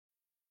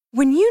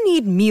When you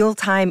need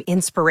mealtime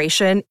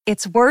inspiration,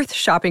 it's worth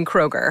shopping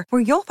Kroger,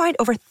 where you'll find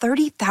over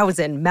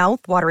 30,000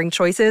 mouth-watering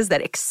choices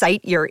that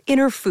excite your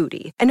inner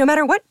foodie. And no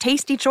matter what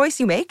tasty choice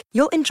you make,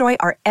 you'll enjoy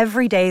our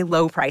everyday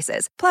low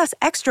prices, plus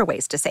extra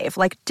ways to save,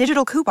 like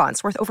digital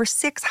coupons worth over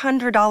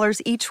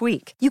 $600 each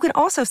week. You can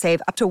also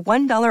save up to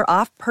 $1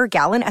 off per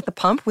gallon at the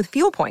pump with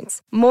fuel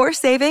points. More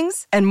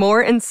savings and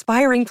more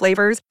inspiring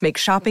flavors make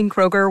shopping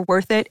Kroger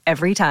worth it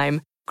every time.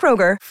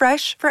 Kroger,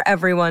 fresh for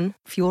everyone.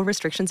 Fuel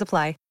restrictions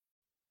apply.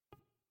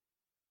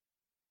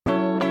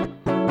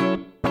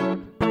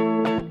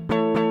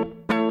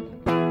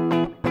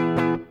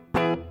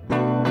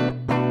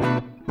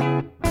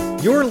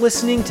 You're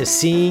listening to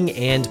Seeing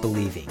and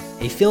Believing,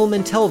 a film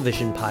and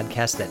television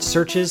podcast that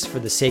searches for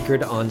the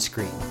sacred on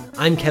screen.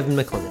 I'm Kevin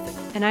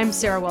McLenithan. And I'm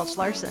Sarah Welch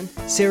Larson.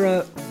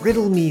 Sarah,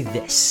 riddle me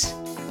this.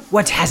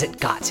 What has it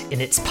got in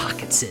its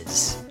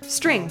pocketses?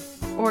 String,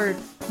 or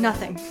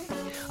nothing.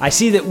 I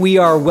see that we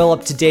are well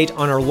up to date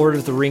on our Lord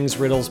of the Rings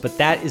riddles, but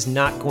that is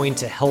not going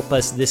to help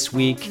us this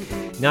week,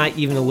 not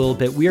even a little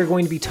bit. We are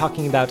going to be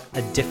talking about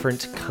a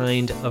different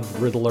kind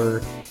of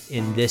riddler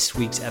in this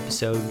week's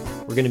episode.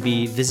 We're going to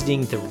be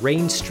visiting the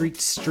Rain Street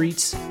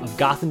streets of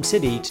Gotham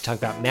City to talk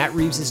about Matt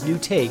Reeves' new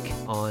take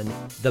on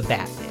the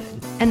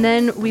Batman. And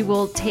then we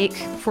will take,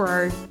 for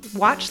our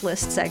watch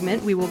list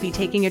segment, we will be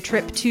taking a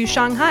trip to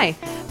Shanghai,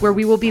 where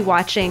we will be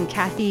watching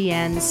Cathy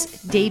Yan's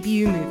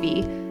debut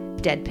movie,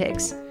 Dead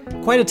Pigs.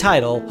 Quite a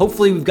title.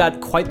 Hopefully we've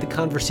got quite the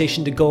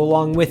conversation to go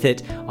along with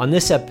it on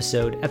this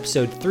episode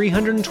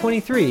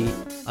 323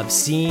 of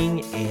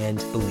Seeing and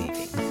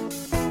Believing.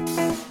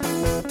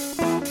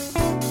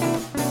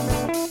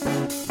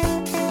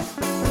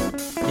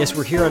 Yes,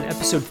 we're here on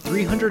episode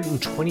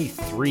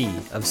 323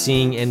 of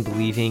Seeing and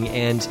Believing,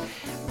 and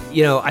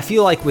you know, I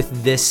feel like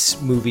with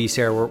this movie,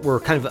 Sarah, we're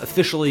kind of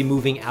officially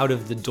moving out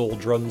of the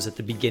doldrums at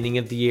the beginning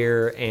of the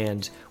year,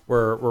 and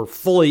we're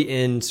fully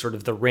in sort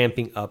of the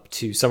ramping up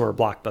to summer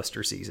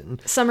blockbuster season.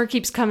 Summer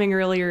keeps coming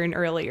earlier and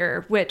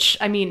earlier, which,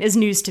 I mean, is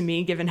news to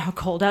me given how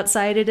cold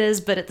outside it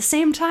is, but at the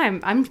same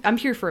time, I'm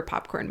here for a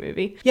popcorn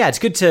movie. Yeah, it's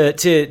good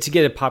to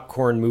get a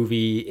popcorn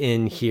movie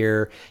in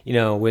here, you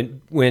know,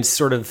 when it's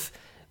sort of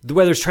the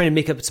weather's trying to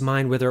make up its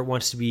mind whether it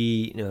wants to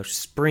be, you know,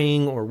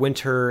 spring or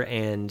winter,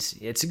 and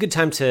it's a good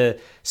time to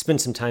spend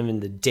some time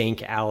in the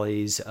dank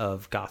alleys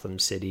of Gotham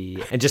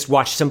City and just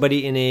watch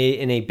somebody in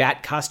a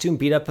bat costume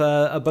beat up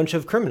a bunch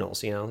of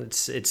criminals. You know,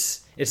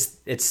 it's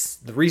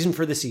the reason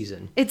for the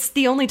season. It's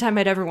the only time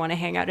I'd ever want to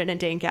hang out in a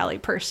dank alley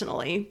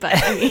personally, but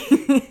I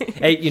mean...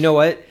 Hey, you know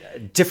what?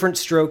 Different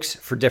strokes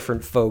for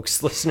different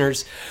folks.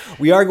 Listeners,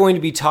 we are going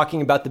to be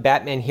talking about the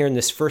Batman here in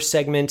this first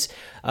segment.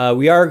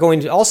 We are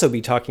going to also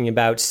be talking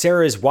about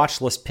Sarah's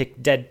watch list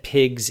pick, Dead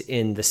Pigs,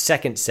 in the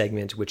second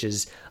segment, which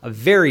is a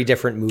very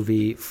different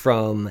movie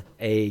from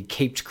a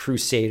Caped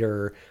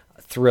Crusader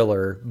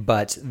thriller,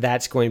 but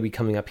that's going to be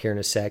coming up here in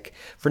a sec.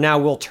 For now,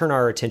 we'll turn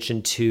our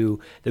attention to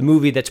the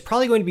movie that's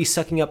probably going to be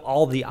sucking up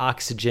all the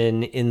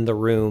oxygen in the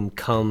room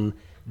come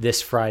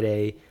this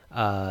Friday,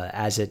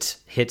 as it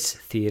hits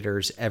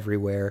theaters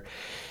everywhere.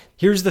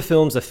 Here's the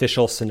film's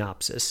official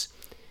synopsis.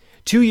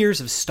 2 years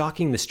of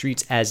stalking the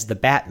streets as the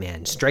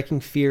Batman, striking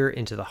fear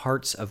into the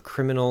hearts of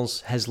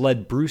criminals, has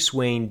led Bruce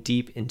Wayne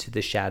deep into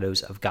the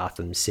shadows of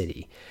Gotham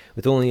City.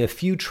 With only a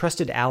few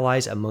trusted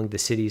allies among the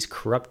city's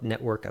corrupt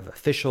network of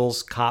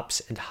officials,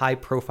 cops, and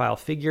high-profile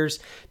figures,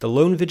 the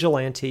lone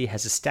vigilante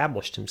has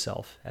established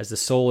himself as the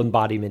sole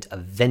embodiment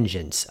of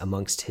vengeance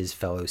amongst his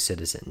fellow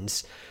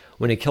citizens.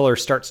 When a killer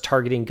starts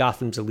targeting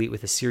Gotham's elite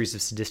with a series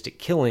of sadistic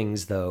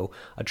killings, though,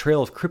 a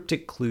trail of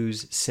cryptic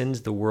clues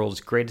sends the world's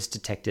greatest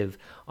detective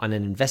on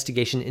an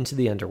investigation into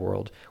the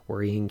underworld,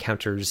 where he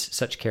encounters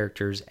such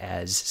characters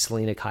as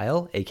Selina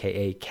Kyle,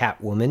 aka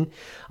Catwoman,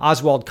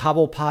 Oswald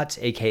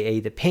Cobblepot, aka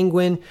the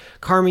Penguin,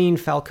 Carmine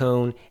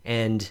Falcone,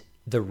 and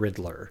the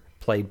Riddler,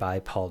 played by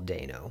Paul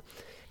Dano.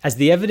 As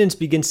the evidence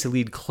begins to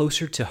lead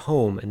closer to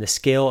home and the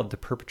scale of the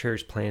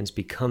perpetrator's plans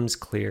becomes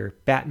clear,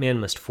 Batman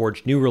must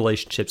forge new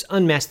relationships,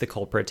 unmask the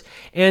culprit,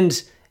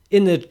 and,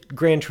 in the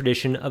grand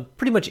tradition of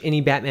pretty much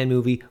any Batman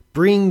movie,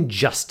 bring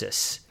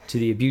justice to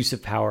the abuse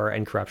of power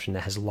and corruption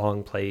that has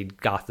long plagued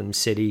Gotham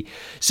City.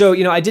 So,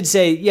 you know, I did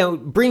say, you know,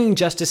 bringing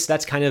justice,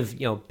 that's kind of,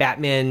 you know,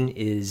 Batman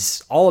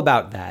is all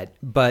about that.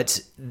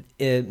 But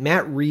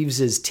Matt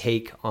Reeves'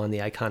 take on the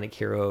iconic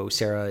hero,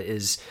 Sarah,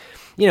 is,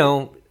 you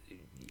know,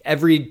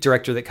 every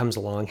director that comes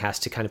along has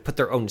to kind of put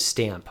their own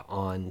stamp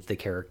on the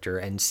character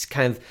and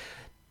kind of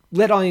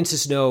let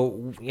audiences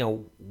know, you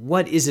know,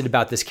 what is it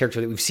about this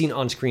character that we've seen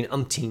on screen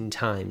umpteen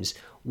times?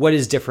 What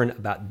is different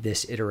about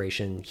this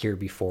iteration here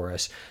before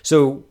us?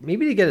 So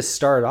maybe to get us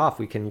started off,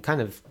 we can kind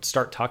of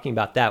start talking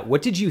about that.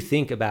 What did you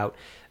think about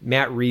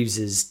Matt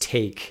Reeves'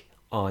 take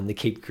on the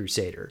Caped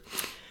Crusader?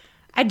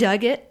 I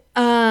dug it.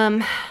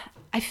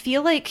 I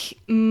feel like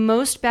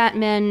most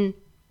Batman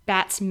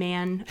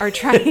Batsman are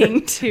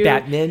trying to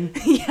Batman.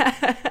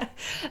 Yeah,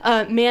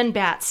 man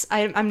bats.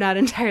 I'm not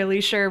entirely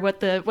sure what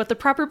the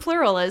proper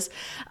plural is.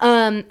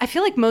 I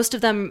feel like most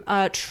of them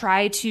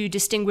try to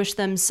distinguish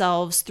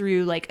themselves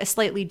through like a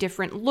slightly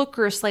different look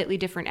or a slightly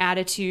different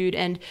attitude.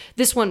 And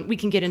this one, we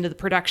can get into the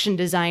production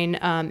design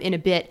in a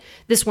bit.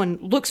 This one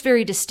looks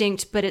very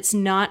distinct, but it's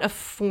not a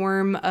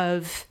form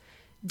of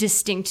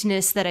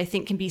distinctness that I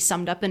think can be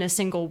summed up in a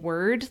single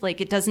word. Like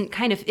it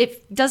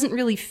doesn't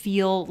really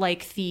feel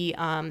like the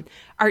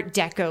Art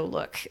Deco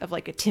look of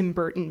like a Tim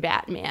Burton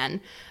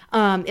Batman.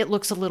 It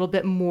looks a little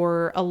bit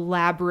more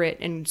elaborate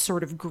and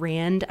sort of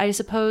grand, I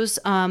suppose.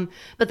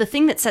 But the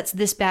thing that sets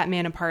this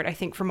Batman apart, I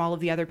think, from all of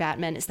the other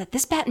Batmen is that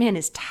this Batman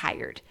is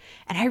tired.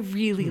 And I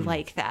really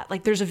like that.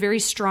 Like there's a very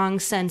strong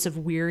sense of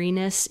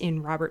weariness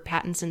in Robert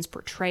Pattinson's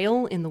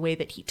portrayal, in the way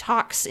that he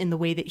talks, in the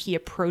way that he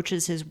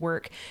approaches his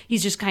work.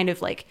 He's just kind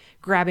of like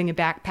grabbing a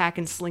backpack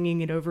and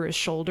slinging it over his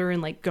shoulder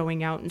and like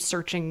going out and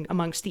searching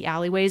amongst the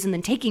alleyways and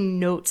then taking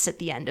notes at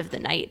the end of the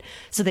night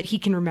so that he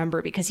can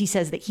remember, because he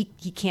says that he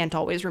can't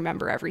always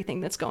remember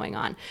everything that's going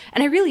on.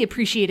 And I really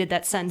appreciated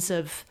that sense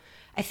of,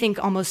 I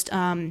think, almost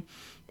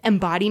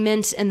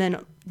embodiment and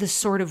then the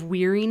sort of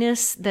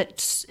weariness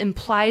that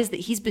implies that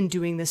he's been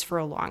doing this for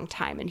a long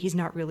time and he's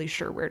not really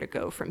sure where to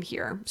go from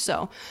here.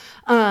 So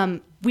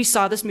we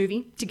saw this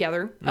movie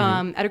together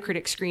at a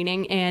critic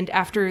screening, and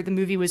after the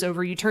movie was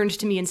over, you turned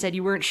to me and said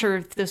you weren't sure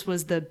if this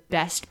was the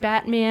best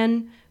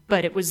Batman,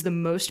 but it was the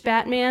most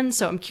Batman.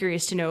 So I'm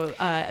curious to know,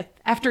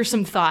 after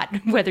some thought,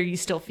 whether you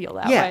still feel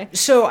that way. Yeah,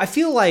 so I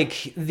feel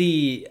like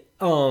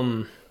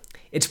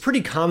it's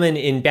pretty common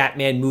in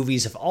Batman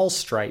movies of all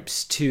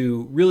stripes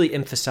to really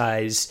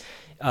emphasize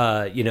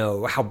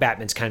how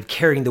Batman's kind of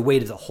carrying the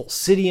weight of the whole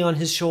city on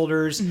his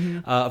shoulders.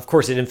 Of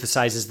course, it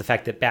emphasizes the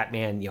fact that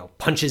Batman,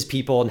 punches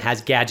people and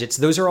has gadgets.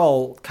 Those are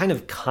all kind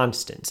of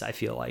constants, I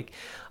feel like.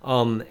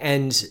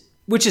 And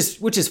which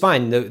is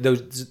fine.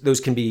 Those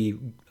can be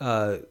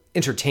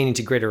entertaining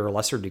to greater or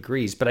lesser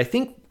degrees. But I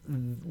think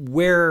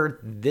where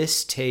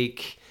this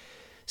take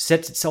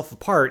sets itself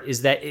apart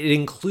is that it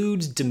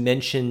includes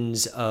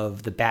dimensions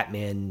of the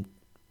Batman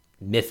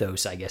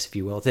mythos, I guess, if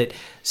you will, that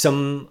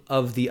some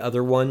of the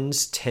other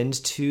ones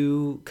tend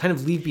to kind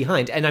of leave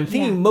behind. And I'm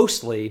thinking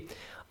mostly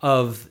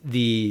of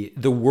the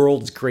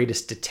world's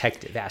greatest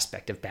detective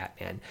aspect of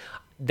Batman.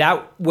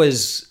 That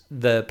was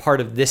the part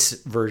of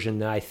this version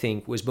that I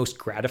think was most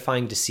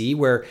gratifying to see,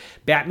 where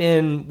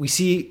Batman, we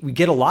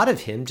get a lot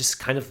of him just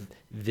kind of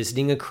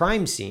visiting a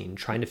crime scene,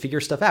 trying to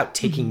figure stuff out,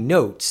 taking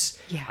notes.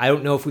 Yeah. I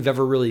don't know if we've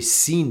ever really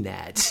seen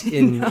that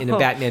in a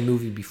Batman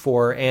movie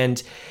before.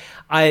 And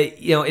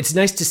it's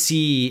nice to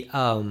see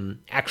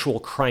actual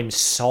crime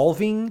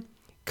solving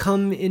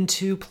come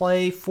into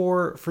play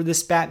for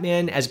this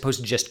Batman, as opposed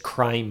to just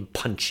crime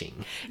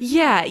punching.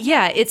 Yeah.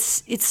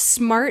 It's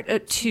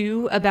smart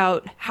too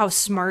about how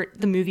smart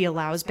the movie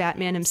allows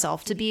Batman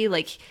himself to be.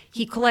 Like,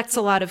 he collects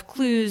a lot of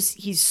clues.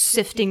 He's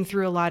sifting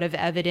through a lot of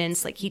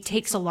evidence. Like, he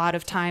takes a lot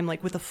of time,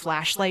 like with a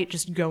flashlight,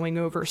 just going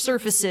over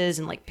surfaces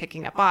and like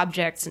picking up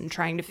objects and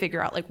trying to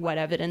figure out like what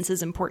evidence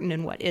is important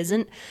and what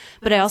isn't.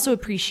 But I also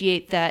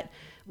appreciate that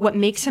what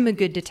makes him a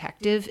good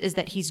detective is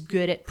that he's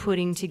good at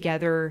putting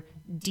together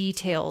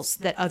details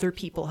that other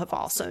people have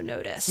also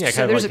noticed. Yeah,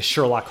 kind of like a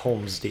Sherlock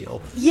Holmes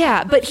deal.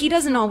 Yeah, but he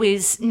doesn't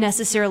always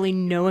necessarily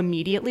know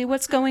immediately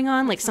what's going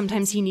on. Like,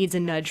 sometimes he needs a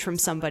nudge from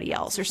somebody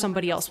else, or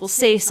somebody else will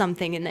say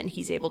something and then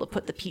he's able to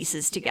put the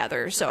pieces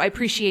together. So I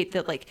appreciate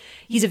that, like,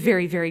 he's a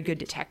very, very good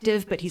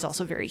detective, but he's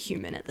also very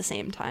human at the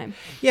same time.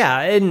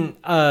 Yeah, and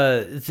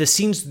the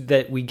scenes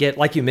that we get,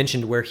 like you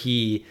mentioned, where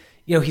he,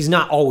 he's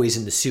not always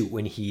in the suit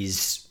when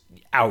he's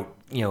out,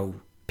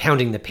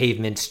 pounding the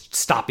pavement,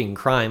 stopping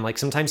crime. Like,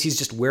 sometimes he's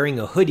just wearing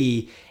a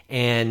hoodie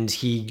and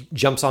he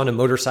jumps on a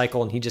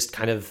motorcycle and he just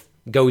kind of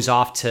goes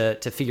off to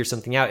figure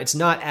something out. It's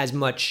not as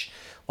much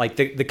like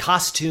the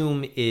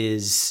costume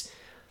is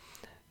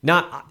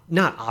not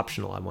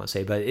optional, I want to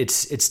say, but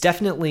it's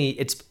definitely,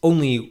 it's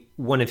only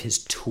one of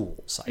his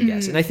tools, I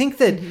guess. And I think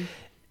that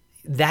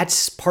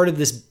that's part of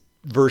this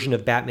version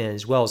of Batman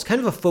as well, is kind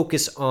of a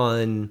focus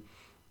on,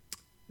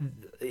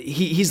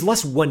 he's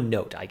less one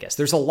note, I guess.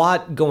 There's a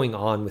lot going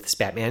on with this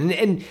Batman.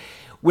 And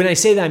when I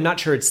say that, I'm not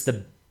sure it's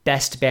the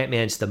best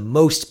Batman, it's the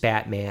most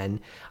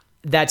Batman.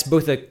 That's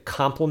both a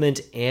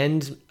compliment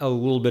and a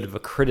little bit of a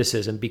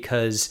criticism,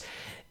 because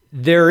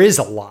there is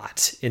a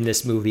lot in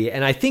this movie.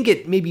 And I think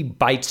it maybe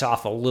bites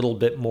off a little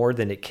bit more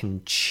than it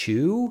can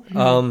chew,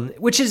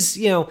 which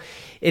is,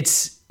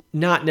 it's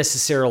not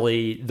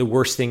necessarily the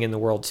worst thing in the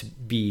world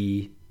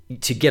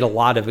to get a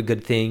lot of a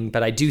good thing.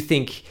 But I do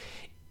think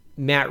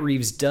Matt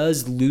Reeves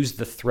does lose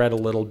the thread a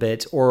little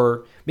bit,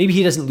 or maybe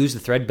he doesn't lose the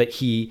thread, but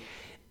he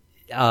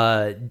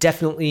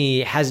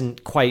definitely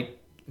hasn't quite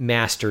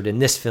mastered in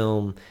this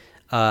film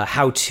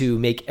how to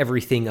make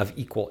everything of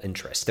equal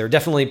interest. There are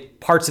definitely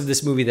parts of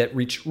this movie that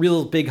reach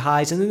real big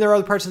highs, and then there are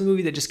other parts of the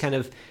movie that just kind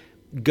of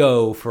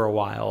go for a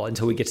while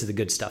until we get to the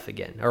good stuff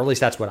again, or at least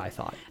that's what I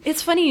thought.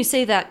 It's funny you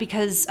say that,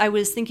 because I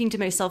was thinking to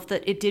myself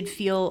that it did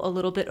feel a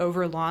little bit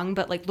overlong,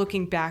 but like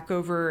looking back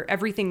over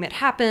everything that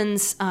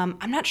happens, I'm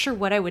not sure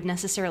what I would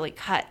necessarily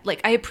cut.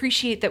 Like, I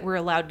appreciate that we're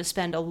allowed to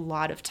spend a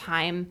lot of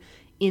time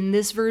in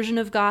this version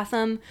of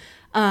Gotham.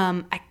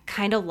 I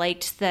kind of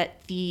liked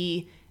that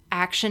the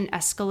action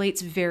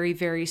escalates very,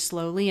 very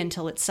slowly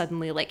until it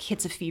suddenly like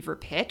hits a fever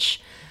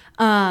pitch.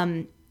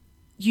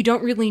 You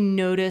don't really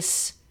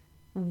notice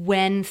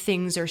when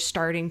things are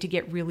starting to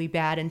get really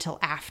bad until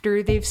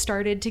after they've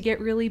started to get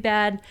really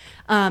bad.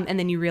 And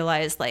then you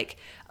realize like,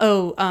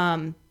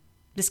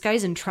 this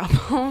guy's in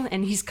trouble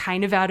and he's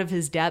kind of out of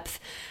his depth.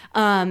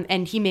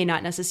 And he may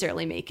not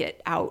necessarily make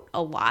it out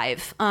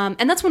alive.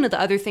 And that's one of the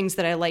other things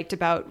that I liked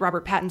about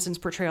Robert Pattinson's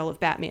portrayal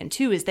of Batman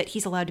too, is that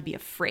he's allowed to be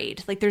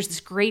afraid. Like, there's this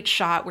great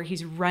shot where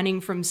he's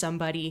running from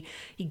somebody.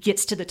 He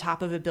gets to the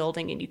top of a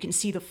building and you can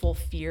see the full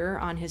fear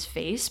on his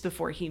face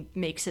before he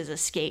makes his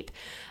escape.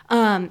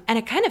 And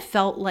it kind of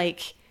felt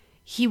like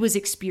he was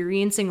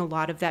experiencing a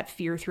lot of that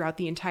fear throughout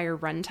the entire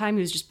runtime.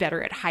 He was just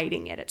better at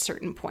hiding it at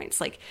certain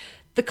points. Like,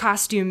 the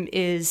costume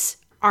is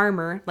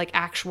armor, like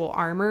actual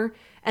armor,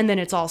 and then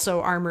it's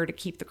also armor to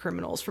keep the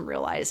criminals from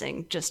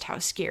realizing just how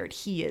scared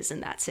he is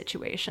in that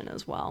situation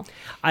as well.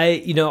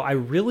 I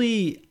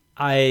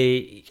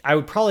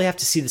would probably have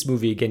to see this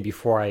movie again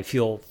before I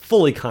feel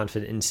fully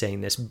confident in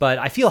saying this, but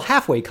I feel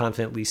halfway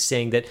confident at least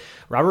saying that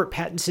Robert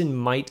Pattinson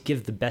might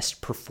give the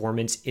best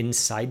performance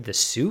inside the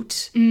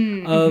suit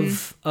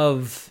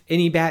of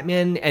any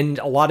Batman, and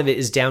a lot of it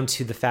is down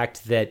to the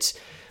fact that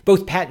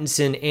both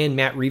Pattinson and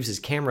Matt Reeves'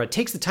 camera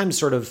takes the time to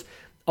sort of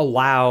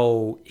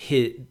allow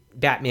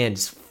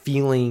Batman's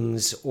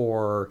feelings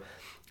or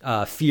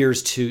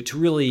fears to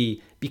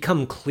really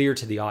become clear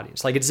to the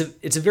audience. Like, it's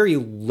a very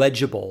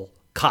legible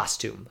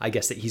costume, I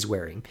guess, that he's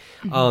wearing.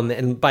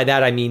 And by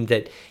that, I mean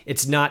that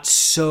it's not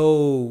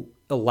so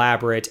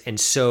elaborate and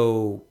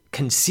so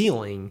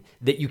concealing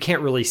that you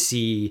can't really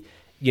see,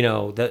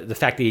 the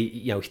fact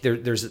that,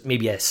 there's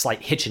maybe a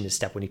slight hitch in his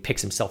step when he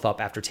picks himself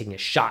up after taking a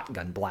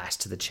shotgun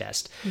blast to the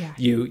chest. Yeah.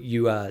 You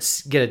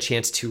get a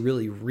chance to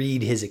really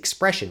read his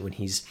expression when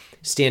he's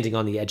standing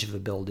on the edge of a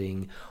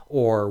building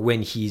or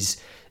when he's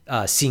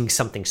seeing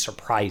something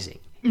surprising.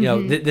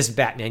 This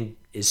Batman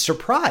is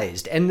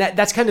surprised. And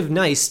that's kind of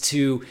nice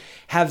to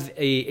have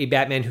a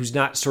Batman who's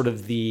not sort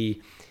of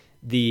the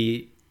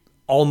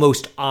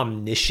almost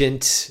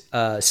omniscient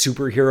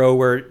superhero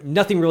where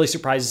nothing really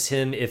surprises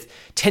him. If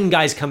 10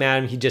 guys come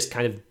at him, he just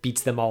kind of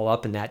beats them all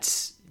up, and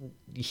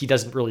he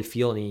doesn't really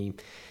feel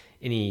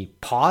any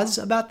pause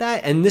about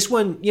that. And this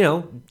one,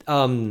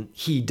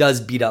 he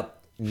does beat up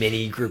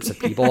many groups of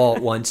people all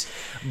at once,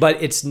 but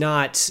it's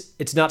not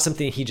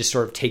something he just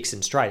sort of takes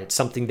in stride. It's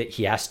something that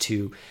he has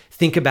to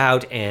think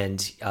about, and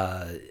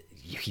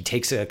he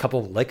takes a couple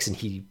of licks and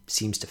he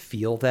seems to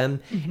feel them.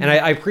 And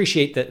I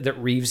appreciate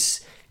that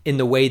Reeves, in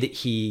the way that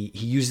he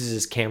uses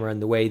his camera and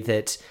the way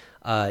that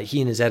he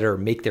and his editor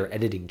make their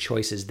editing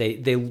choices,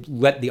 they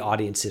let the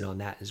audience in on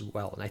that as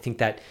well. And I think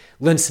that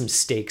lends some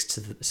stakes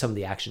to some of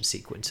the action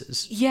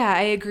sequences. Yeah,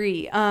 I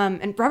agree.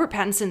 And Robert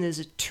Pattinson is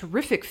a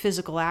terrific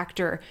physical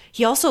actor.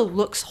 He also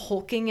looks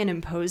hulking and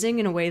imposing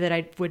in a way that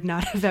I would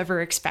not have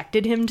ever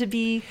expected him to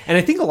be. And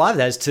I think a lot of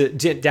that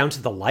is down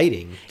to the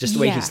lighting, just the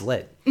way he's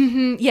lit.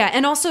 Yeah,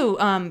 and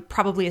also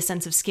probably a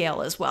sense of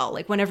scale as well.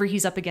 Like, whenever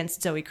he's up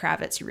against Zoe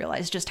Kravitz, you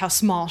realize just how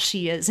small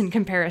she is in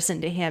comparison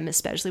to him,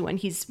 especially when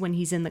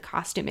he's in the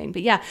costuming.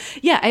 But yeah,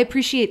 I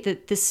appreciate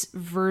that this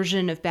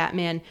version of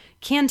Batman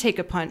can take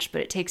a punch,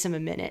 but it takes him a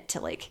minute to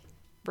like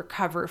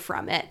recover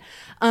from it.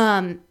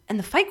 And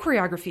the fight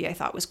choreography I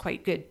thought was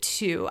quite good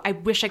too. I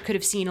wish I could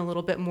have seen a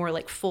little bit more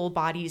like full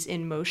bodies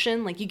in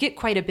motion. Like, you get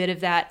quite a bit of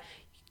that.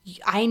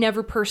 I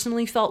never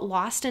personally felt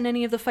lost in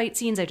any of the fight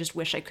scenes. I just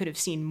wish I could have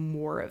seen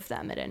more of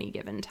them at any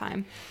given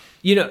time.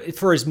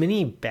 For as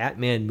many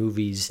Batman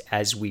movies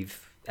as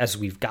we've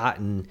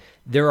gotten,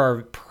 there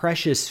are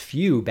precious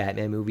few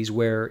Batman movies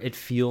where it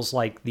feels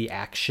like the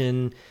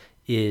action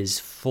is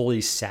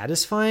fully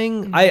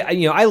satisfying.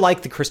 I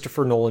like the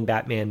Christopher Nolan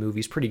Batman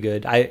movies pretty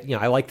good.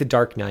 I like The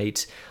Dark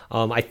Knight.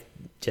 I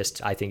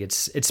think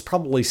it's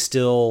probably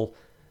still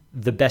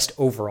the best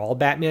overall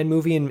Batman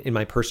movie in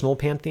my personal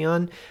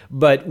pantheon.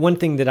 But one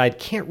thing that I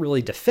can't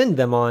really defend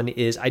them on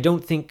is I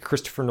don't think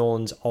Christopher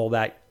Nolan's all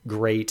that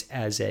great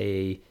as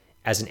an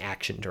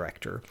action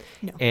director.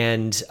 No.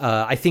 And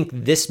I think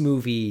this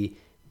movie,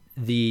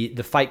 the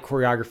fight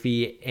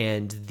choreography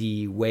and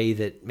the way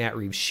that Matt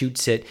Reeves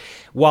shoots it,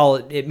 while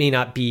it may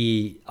not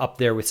be up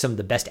there with some of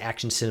the best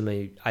action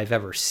cinema I've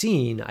ever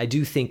seen, I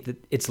do think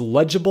that it's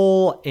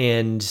legible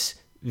and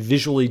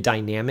visually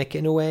dynamic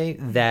in a way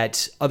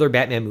that other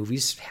Batman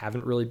movies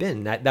haven't really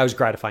been. That was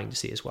gratifying to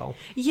see as well.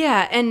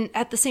 Yeah, and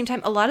at the same time,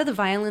 a lot of the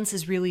violence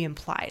is really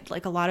implied.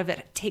 Like, a lot of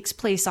it takes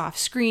place off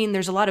screen.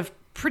 There's a lot of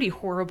pretty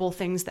horrible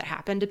things that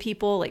happen to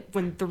people. Like,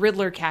 when the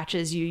Riddler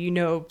catches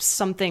you,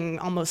 something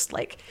almost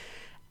like...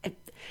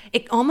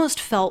 It almost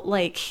felt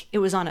like it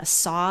was on a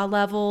Saw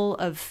level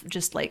of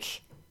just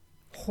like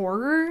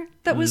horror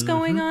that was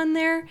going on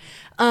there.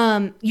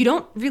 You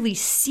don't really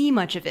see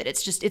much of it.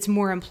 It's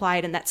more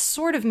implied, and that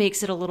sort of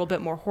makes it a little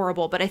bit more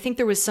horrible. But I think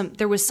there was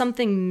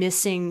something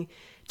missing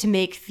to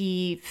make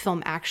the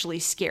film actually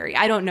scary.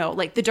 I don't know.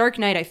 Like The Dark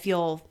Knight, I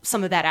feel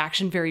some of that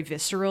action very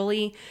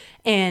viscerally,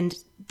 and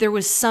there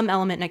was some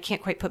element, and I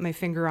can't quite put my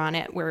finger on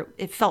it, where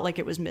it felt like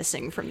it was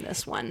missing from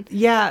this one.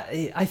 Yeah,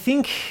 I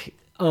think,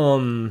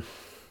 comparing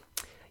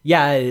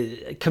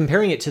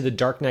it to The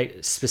Dark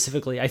Knight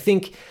specifically, I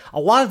think a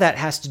lot of that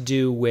has to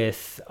do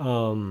with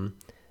the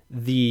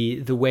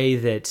way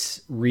that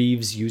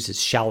Reeves uses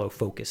shallow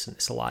focus in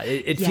this a lot.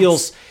 It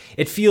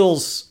feels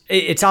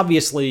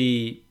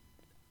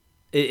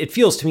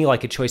to me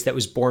like a choice that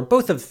was born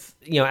both of,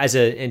 as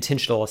an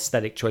intentional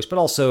aesthetic choice, but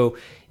also,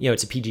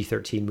 it's a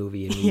PG-13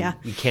 movie and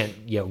you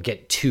can't,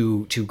 get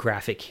too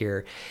graphic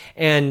here.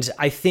 And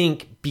I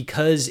think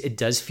because it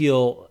does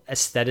feel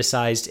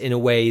aestheticized in a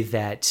way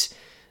that,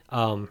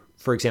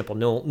 for example,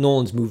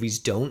 Nolan's movies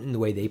don't, in the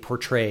way they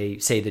portray,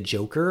 say, the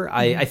Joker,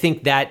 I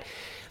think that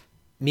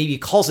maybe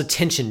calls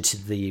attention to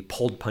the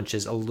pulled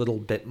punches a little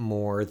bit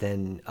more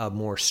than a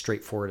more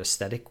straightforward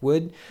aesthetic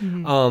would.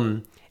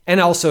 And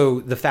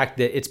also the fact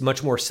that it's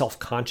much more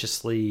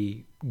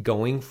self-consciously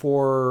going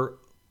for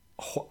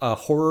a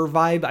horror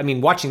vibe. I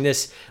mean, watching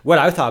this, what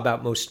I thought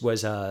about most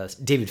was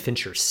David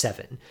Fincher's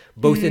Seven,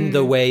 both in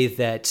the way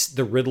that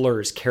the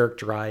Riddler is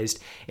characterized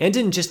and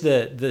in just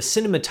the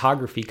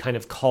cinematography kind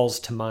of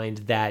calls to mind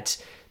that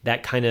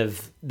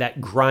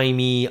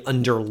grimy,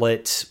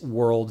 underlit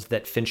world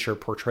that Fincher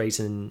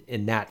portrays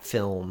in that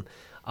film.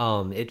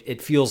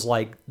 It feels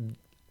like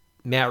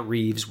Matt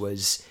Reeves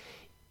was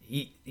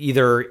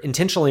either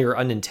intentionally or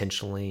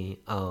unintentionally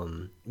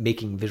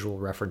making visual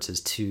references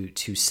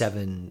to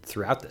Seven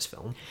throughout this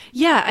film.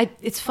 Yeah,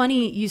 it's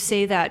funny you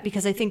say that,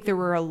 because I think there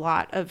were a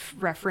lot of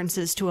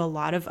references to a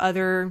lot of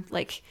other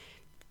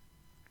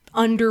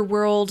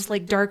underworld,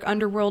 dark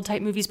underworld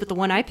type movies, but the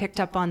one I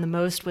picked up on the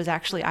most was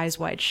actually Eyes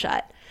Wide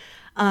Shut.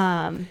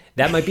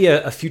 That might be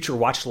a future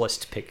watch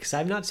list pick, because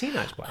I've not seen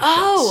Eyes Wide Shut.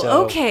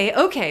 Oh,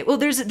 okay. Well,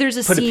 there's a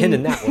scene. Put a pin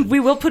in that one. We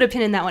will put a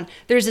pin in that one.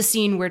 There's a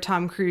scene where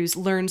Tom Cruise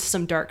learns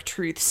some dark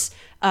truths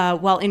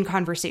while in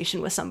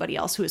conversation with somebody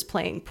else who is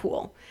playing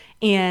pool.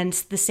 And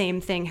the same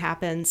thing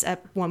happens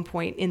at one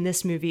point in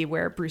this movie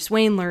where Bruce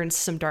Wayne learns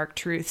some dark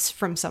truths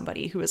from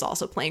somebody who is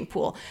also playing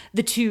pool.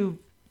 The two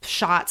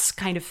shots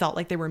kind of felt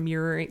like they were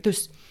mirroring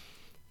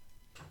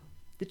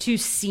the two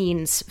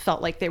scenes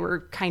felt like they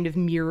were kind of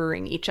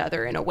mirroring each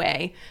other in a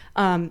way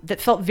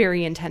that felt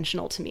very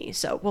intentional to me.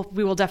 So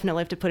we will definitely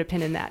have to put a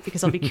pin in that,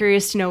 because I'll be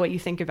curious to know what you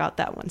think about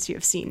that once you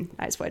have seen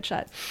Eyes Wide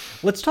Shut.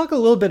 Let's talk a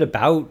little bit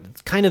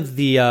about kind of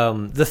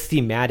the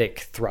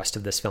thematic thrust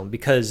of this film,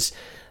 because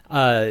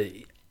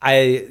like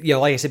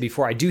I said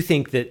before, I do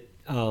think that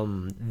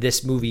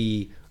this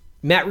movie,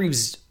 Matt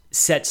Reeves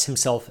sets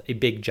himself a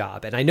big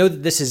job. And I know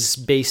that this is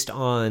based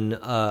on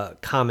a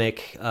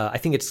comic. I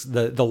think it's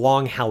the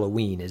Long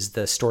Halloween is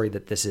the story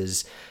that this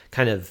is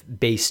kind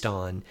of based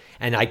on.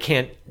 And I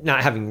can't,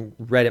 not having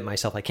read it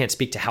myself, I can't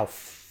speak to how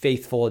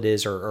faithful it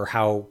is or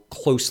how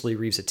closely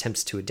Reeves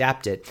attempts to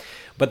adapt it.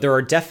 But there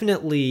are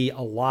definitely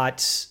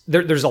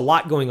there's a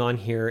lot going on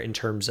here in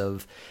terms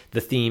of the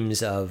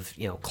themes of,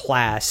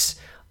 class,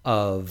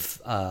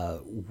 of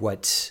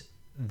what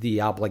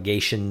the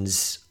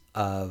obligations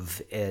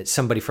of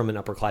somebody from an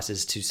upper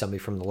classes to somebody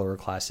from the lower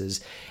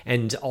classes,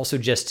 and also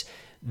just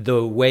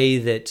the way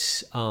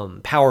that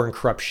power and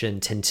corruption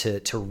tend to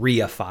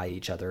reify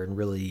each other and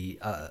really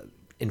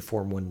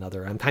inform one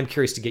another. I'm kind of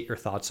curious to get your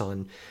thoughts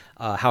on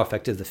how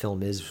effective the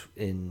film is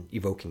in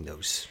evoking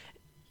those.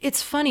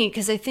 It's funny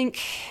because I think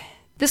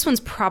this one's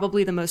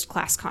probably the most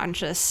class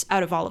conscious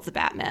out of all of the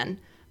Batman.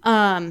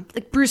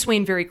 Bruce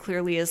Wayne very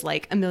clearly is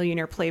a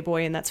millionaire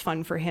playboy, and that's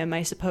fun for him,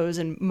 I suppose,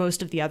 in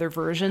most of the other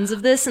versions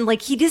of this. And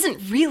he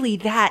isn't really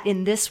that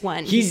in this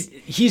one.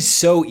 He's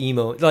so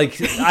emo.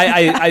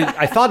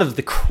 I thought of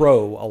The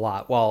Crow a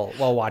lot while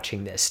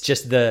watching this.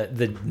 Just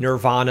the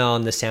Nirvana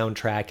on the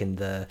soundtrack and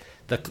the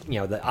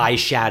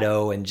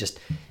eyeshadow, and just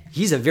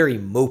he's a very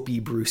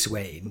mopey Bruce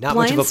Wayne. Not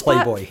much of a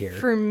playboy here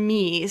for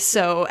me.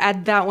 So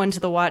add that one to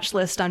the watch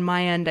list on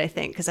my end, I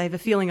think, because I have a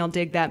feeling I'll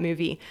dig that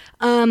movie.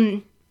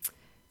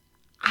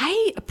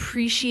 I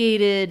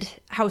appreciated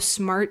how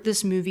smart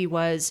this movie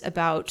was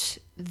about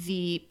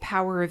the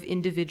power of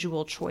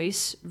individual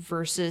choice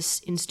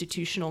versus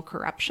institutional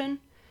corruption.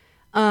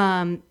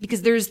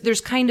 Because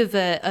there's kind of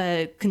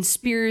a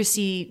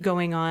conspiracy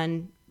going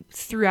on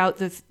throughout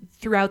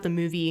the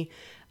movie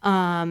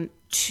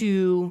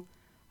to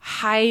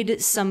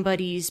hide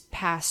somebody's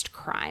past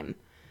crime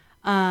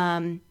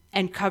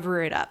and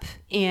cover it up.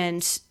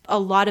 And a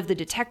lot of the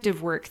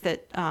detective work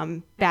that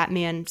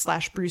Batman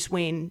 / Bruce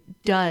Wayne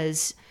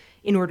does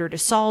in order to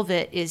solve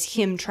it is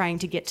him trying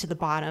to get to the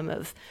bottom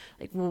of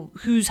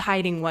who's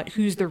hiding what,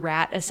 who's the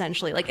rat,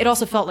 essentially. It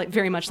also felt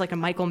very much like a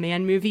Michael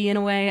Mann movie in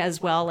a way as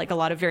well, a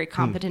lot of very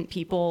competent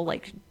people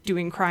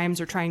doing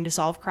crimes or trying to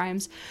solve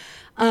crimes.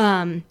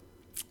 And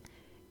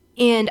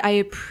I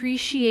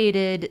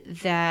appreciated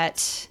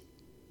that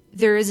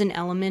there is an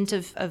element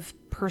of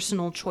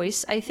personal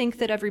choice, I think,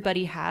 that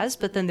everybody has.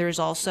 But then there's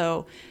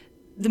also,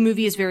 the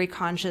movie is very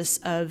conscious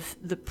of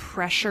the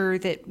pressure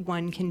that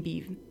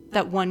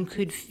one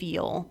could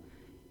feel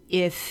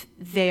if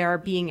they are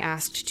being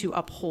asked to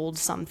uphold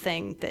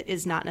something that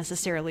is not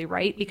necessarily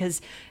right,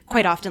 because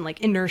quite often,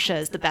 like, inertia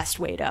is the best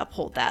way to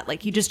uphold that.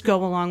 Like, you just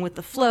go along with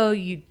the flow,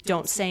 you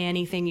don't say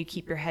anything, you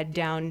keep your head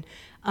down,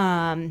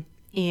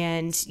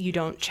 and you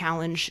don't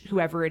challenge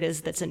whoever it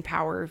is that's in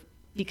power,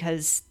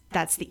 because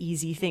that's the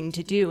easy thing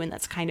to do. And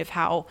that's kind of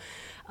how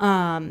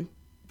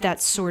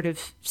that sort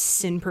of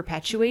sin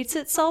perpetuates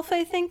itself,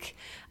 I think.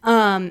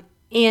 And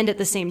at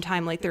the same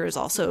time, like, there is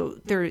also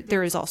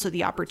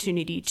the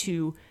opportunity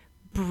to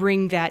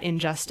bring that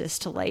injustice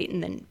to light,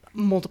 and then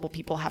multiple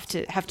people have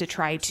to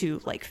try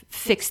to, like,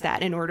 fix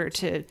that in order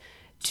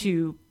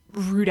to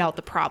root out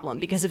the problem.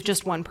 Because if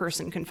just one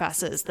person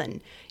confesses,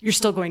 then you're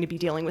still going to be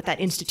dealing with that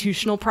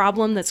institutional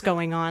problem that's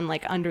going on,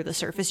 like, under the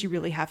surface. You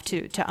really have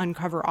to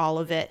uncover all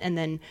of it and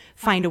then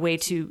find a way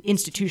to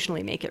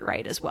institutionally make it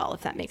right as well,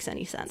 if that makes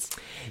any sense.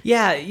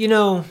 Yeah,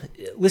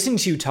 listening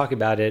to you talk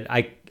about it,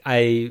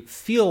 I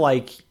feel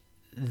like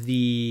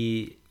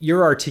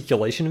your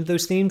articulation of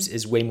those themes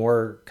is way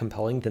more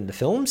compelling than the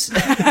films.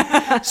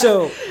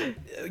 So,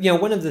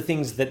 one of the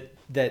things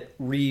that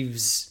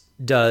Reeves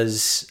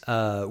does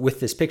with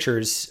this picture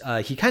is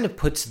he kind of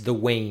puts the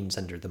Waynes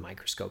under the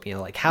microscope.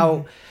 Like,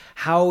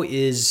 how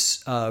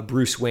is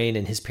Bruce Wayne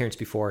and his parents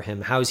before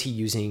him, how is he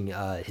using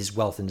his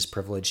wealth and his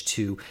privilege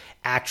to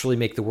actually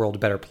make the world a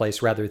better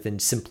place, rather than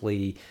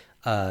simply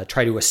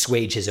try to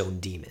assuage his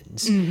own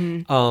demons?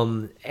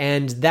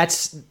 And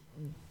that's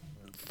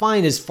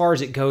fine as far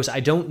as it goes. I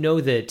don't know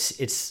that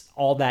it's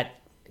all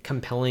that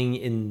compelling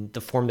in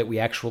the form that we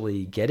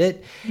actually get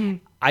it.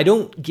 I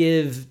don't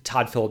give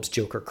Todd Phillips'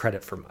 Joker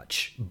credit for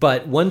much,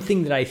 but one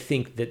thing that I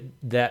think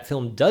that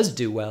film does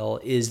do well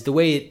is the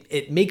way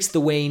it makes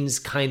the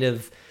Waynes kind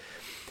of,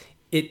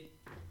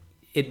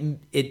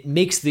 it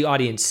makes the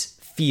audience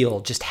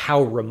feel just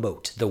how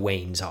remote the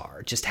Waynes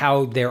are, just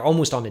how they're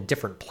almost on a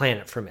different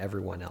planet from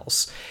everyone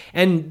else.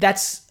 And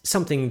that's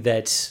something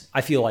that I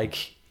feel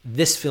like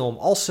this film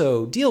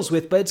also deals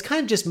with, but it's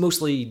kind of just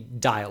mostly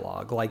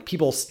dialogue. Like,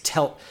 people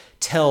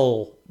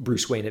tell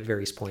Bruce Wayne at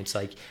various points,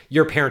 like,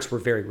 your parents were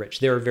very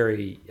rich, they were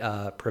very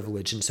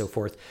privileged, and so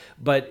forth.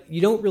 But you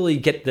don't really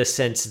get the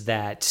sense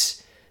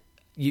that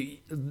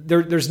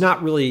there's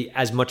not really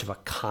as much of a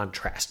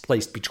contrast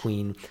placed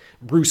between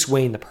Bruce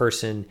Wayne, the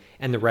person,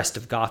 and the rest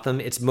of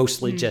Gotham. It's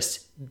mostly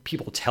just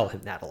people tell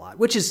him that a lot,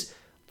 which is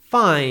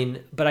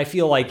fine. But I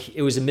feel like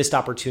it was a missed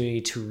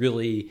opportunity to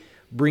really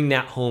bring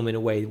that home in a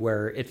way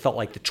where it felt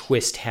like the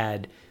twist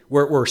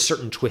where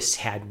certain twists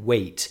had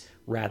weight,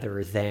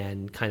 rather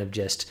than kind of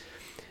just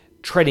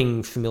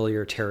treading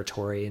familiar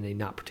territory in a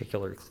not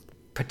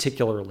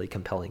particularly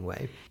compelling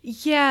way.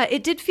 Yeah,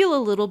 it did feel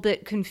a little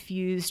bit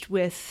confused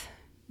with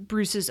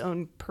Bruce's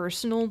own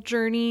personal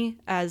journey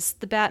as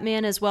the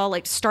Batman as well,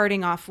 like,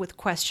 starting off with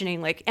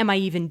questioning, like, am I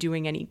even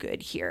doing any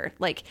good here?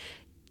 Like,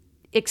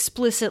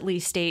 explicitly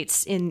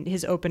states in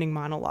his opening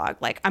monologue,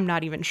 like, I'm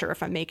not even sure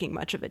if I'm making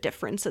much of a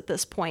difference at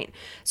this point.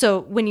 So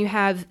when you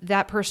have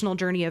that personal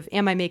journey of,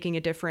 am I making a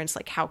difference?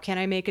 Like, how can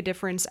I make a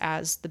difference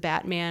as the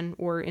Batman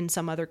or in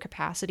some other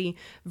capacity,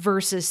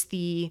 versus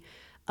the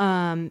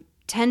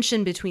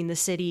tension between the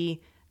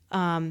city,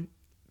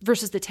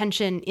 versus the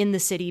tension in the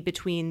city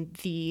between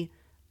the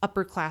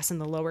upper class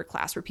and the lower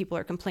class, where people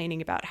are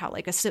complaining about how,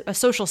 like, a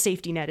social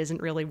safety net isn't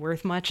really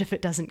worth much if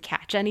it doesn't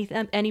catch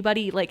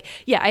anybody. Like,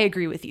 yeah, I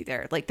agree with you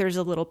there. Like, there's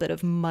a little bit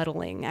of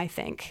muddling, I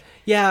think.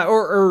 Yeah,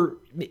 or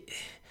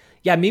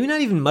maybe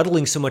not even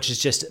muddling so much as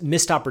just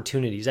missed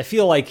opportunities. I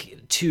feel like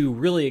to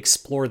really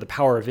explore the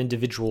power of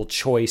individual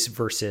choice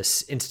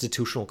versus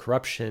institutional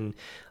corruption,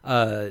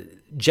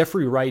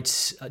 Jeffrey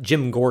Wright's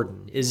Jim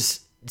Gordon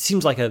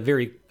seems like a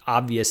very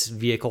obvious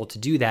vehicle to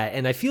do that.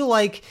 And I feel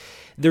like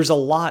there's a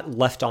lot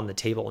left on the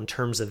table in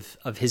terms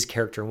of his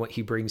character and what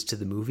he brings to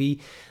the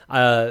movie.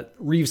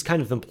 Reeves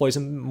kind of employs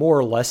him more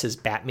or less as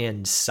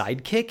Batman's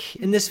sidekick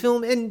in this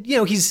film. And,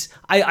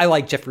 I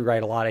like Jeffrey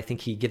Wright a lot. I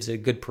think he gives a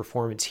good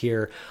performance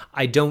here.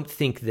 I don't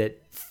think that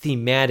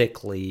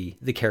thematically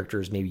the character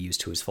is maybe used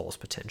to his fullest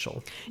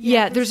potential.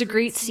 Yeah, there's a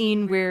great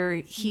scene where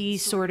he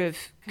sort of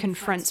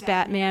confronts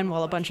Batman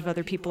while a bunch of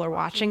other people are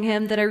watching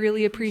him that I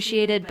really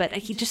appreciated, but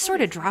he just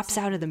sort of drops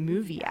out of the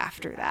movie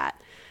after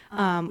that.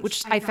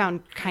 Which I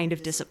found kind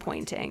of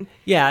disappointing.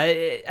 Yeah,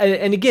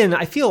 and again,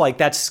 I feel like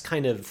that's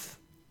kind of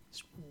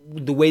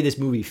the way this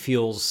movie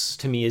feels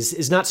to me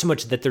is not so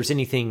much that there's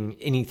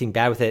anything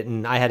bad with it,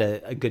 and I had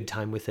a good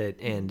time with it,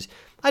 and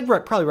I'd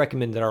probably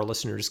recommend that our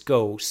listeners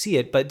go see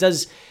it, but it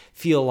does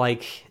feel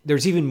like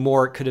there's even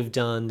more it could have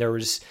done.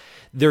 There's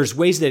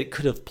ways that it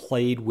could have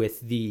played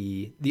with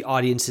the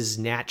audience's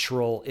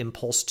natural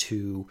impulse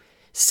to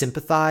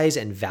sympathize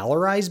and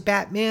valorize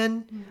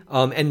Batman,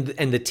 and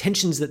the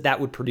tensions that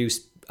would produce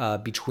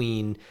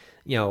between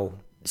the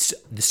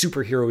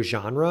superhero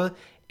genre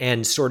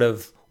and sort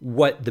of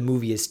what the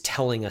movie is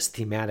telling us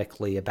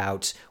thematically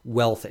about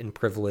wealth and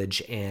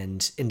privilege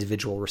and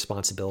individual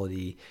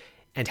responsibility.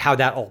 and how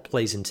that all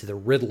plays into the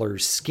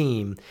Riddler's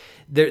scheme.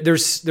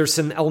 There's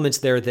some elements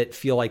there that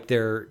feel like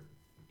they're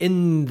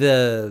in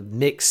the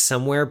mix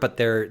somewhere, but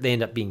they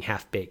end up being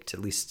half-baked, at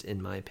least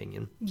in my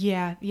opinion.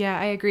 Yeah,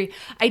 I agree.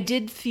 I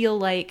did feel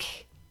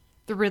like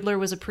the Riddler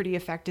was a pretty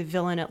effective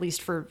villain, at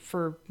least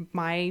for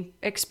my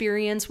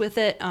experience with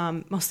it,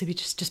 mostly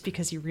just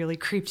because he really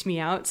creeped me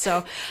out.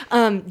 So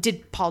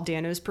did Paul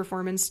Dano's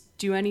performance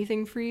do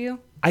anything for you?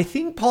 I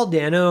think Paul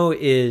Dano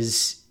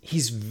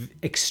he's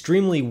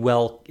extremely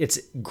well. It's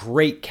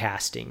great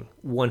casting,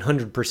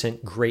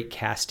 100% great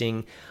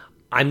casting.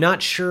 I'm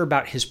not sure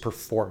about his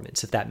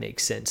performance, if that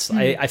makes sense.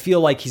 I feel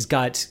like he's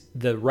got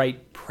the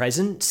right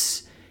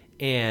presence,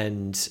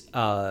 and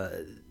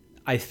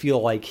I feel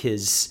like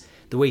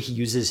the way he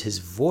uses his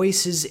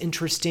voice is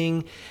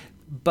interesting,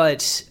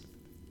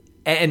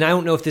 and I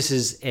don't know if this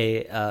is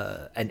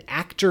an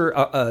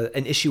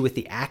issue with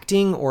the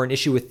acting or an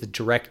issue with the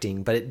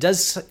directing, but it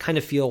does kind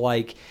of feel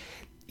like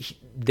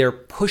they're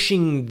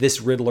pushing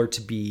this Riddler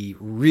to be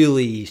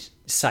really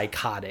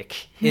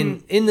psychotic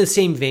in the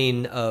same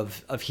vein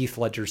of Heath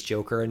Ledger's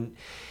Joker. And,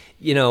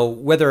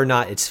 whether or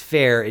not it's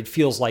fair, it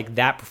feels like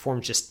that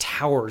performance just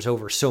towers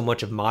over so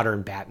much of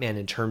modern Batman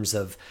in terms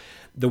of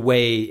the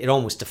way it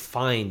almost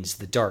defines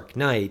the Dark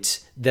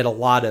Knight, that a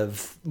lot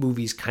of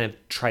movies kind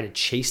of try to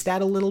chase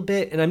that a little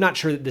bit. And I'm not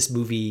sure that this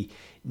movie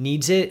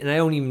needs it. And I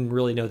don't even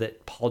really know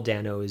that Paul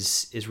Dano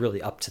is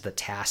really up to the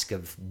task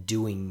of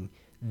doing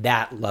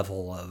that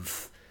level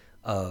of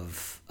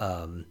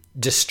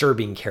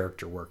disturbing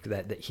character work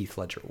that Heath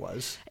Ledger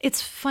was.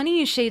 It's funny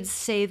you should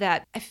say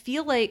that. I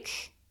feel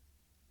like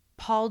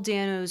Paul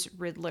Dano's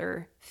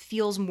Riddler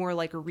feels more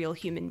like a real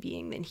human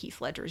being than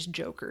Heath Ledger's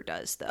Joker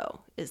does,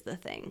 though, is the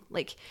thing.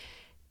 Like,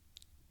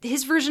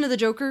 his version of the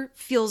Joker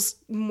feels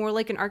more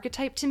like an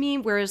archetype to me,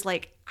 whereas,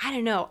 like, I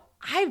don't know,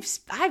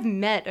 I've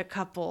met a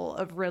couple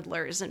of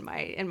Riddlers in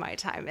my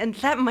time, and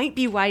that might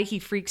be why he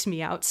freaks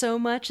me out so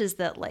much, is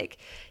that, like,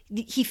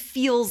 he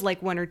feels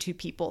like one or two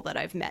people that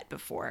I've met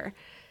before.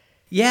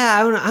 Yeah,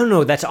 I don't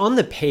know. That's on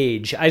the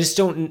page. I just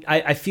don't.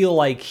 I feel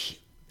like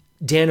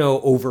Dano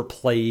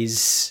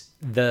overplays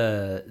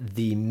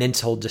the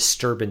mental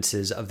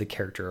disturbances of the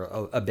character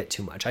a bit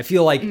too much. I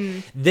feel like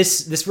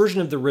this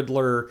version of the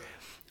Riddler,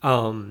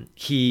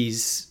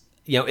 he's,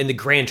 in the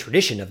grand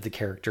tradition of the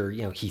character,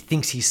 he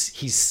thinks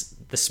he's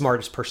the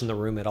smartest person in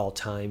the room at all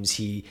times.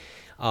 He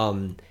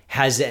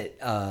has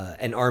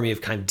an army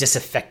of kind of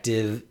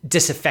disaffected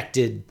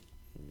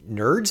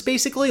nerds,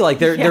 basically. Like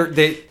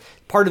they're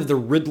part of the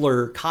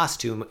Riddler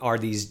costume are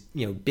these,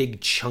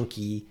 big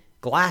chunky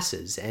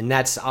glasses, and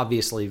that's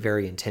obviously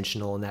very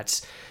intentional, and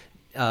that's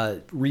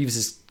Reeves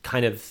is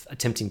kind of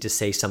attempting to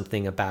say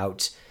something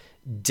about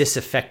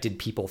disaffected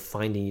people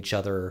finding each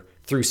other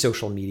through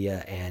social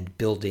media and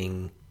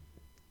building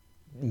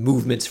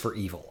movements for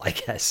evil, I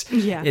guess,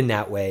 in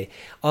that way.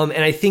 And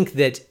I think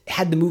that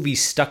had the movie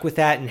stuck with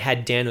that and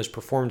had Dano's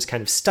performance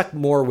kind of stuck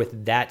more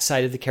with that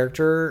side of the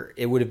character,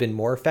 it would have been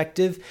more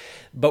effective.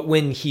 But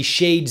when he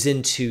shades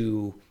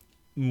into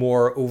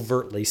more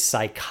overtly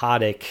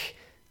psychotic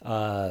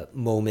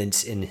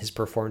moments in his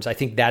performance, I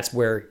think that's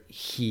where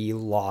he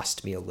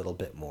lost me a little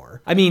bit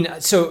more. I mean,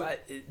 so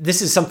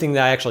this is something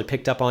that I actually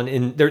picked up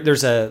on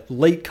there's a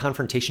late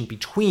confrontation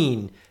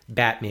between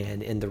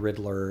Batman and the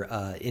Riddler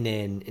in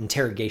an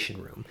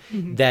interrogation room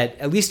that,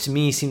 at least to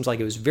me, seems like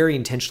it was very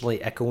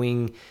intentionally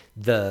echoing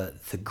the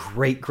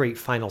great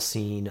final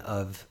scene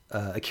of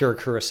Akira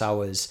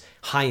Kurosawa's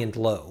High and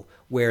Low,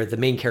 where the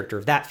main character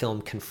of that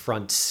film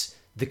confronts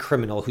the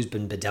criminal who's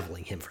been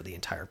bedeviling him for the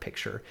entire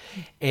picture.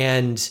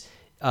 And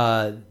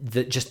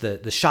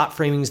the shot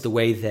framings, the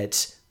way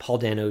that Paul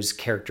Dano's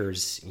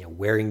characters,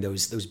 wearing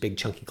those big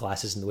chunky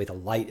glasses, and the way the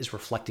light is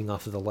reflecting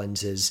off of the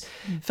lenses,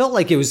 felt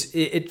like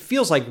it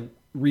feels like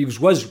Reeves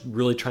was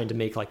really trying to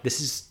make like, this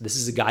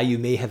is a guy you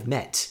may have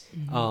met.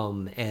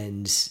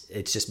 And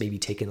it's just maybe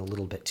taken a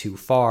little bit too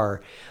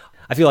far.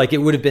 I feel like it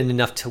would have been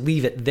enough to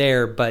leave it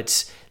there,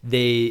 but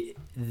the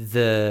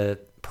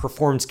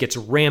performance gets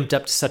ramped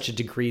up to such a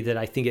degree that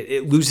I think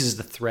it loses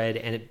the thread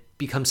and it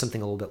becomes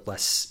something a little bit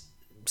less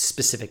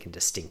specific and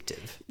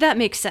distinctive. That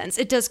makes sense.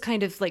 It does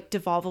kind of like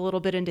devolve a little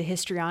bit into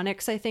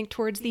histrionics, I think,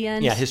 towards the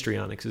end. Yeah,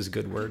 histrionics is a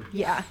good word.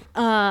 Yeah.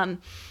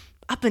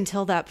 Up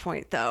until that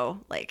point,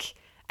 though, like,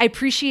 I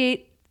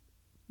appreciate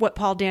what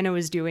Paul Dano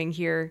is doing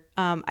here.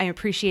 I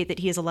appreciate that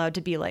he is allowed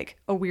to be like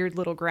a weird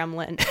little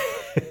gremlin.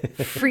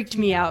 Freaked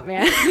me out,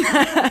 man.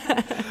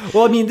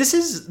 Well, I mean, this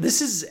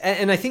is,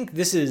 and I think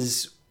this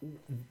is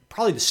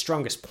probably the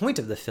strongest point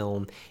of the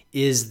film,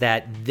 is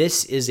that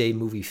this is a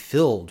movie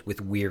filled with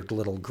weird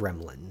little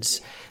gremlins.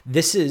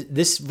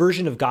 This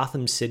version of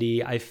Gotham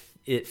City,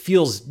 it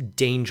feels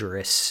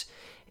dangerous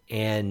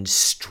and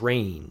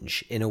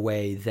strange in a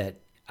way that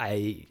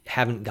I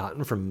haven't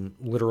gotten from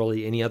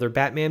literally any other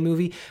Batman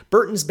movie.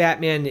 Burton's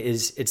Batman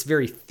it's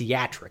very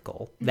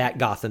theatrical. That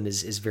Gotham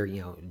is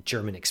very,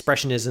 German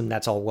expressionism.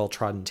 That's all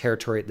well-trodden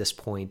territory at this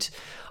point.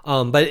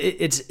 But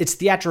it's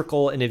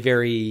theatrical in a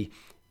very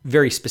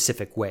very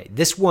specific way.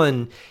 This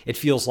one, it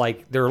feels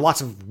like there are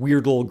lots of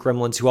weird little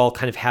gremlins who all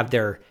kind of have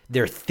their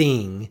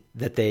thing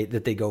that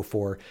they go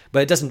for,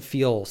 but it doesn't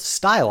feel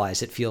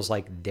stylized. It feels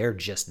like they're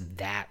just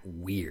that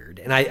weird.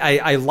 And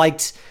I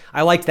liked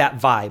that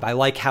vibe. I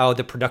like how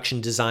the production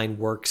design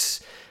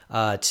works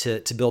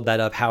to build that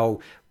up, how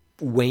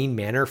Wayne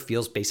Manor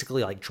feels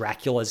basically like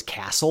Dracula's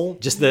castle,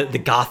 just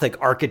the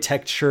Gothic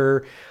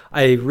architecture.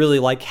 I really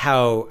like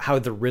how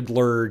the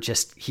Riddler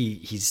just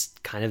he's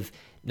kind of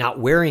not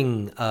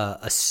wearing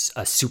a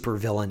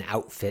supervillain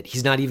outfit.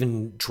 He's not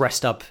even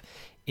dressed up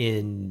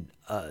in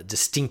a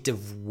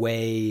distinctive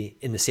way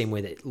in the same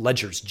way that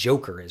Ledger's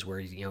Joker is, where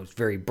he's, it's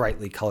very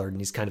brightly colored and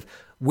he's kind of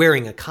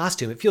wearing a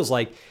costume. It feels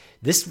like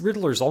this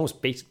Riddler's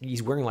almost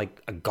he's wearing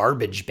like a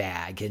garbage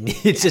bag, and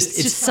it's just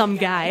some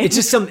guy. It's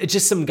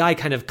just some guy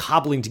kind of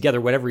cobbling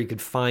together whatever he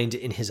could find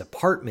in his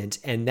apartment,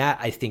 and that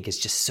I think is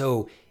just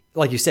so,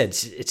 like you said,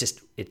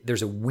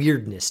 there's a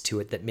weirdness to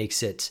it that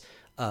makes it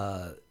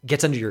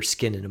gets under your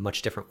skin in a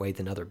much different way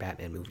than other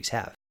Batman movies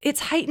have. It's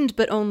heightened,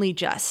 but only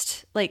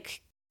just.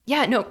 Like,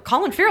 yeah, no,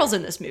 Colin Farrell's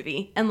in this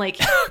movie, and like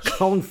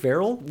Colin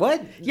Farrell,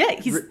 what? Yeah,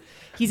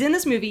 he's in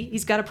this movie.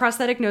 He's got a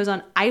prosthetic nose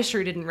on. I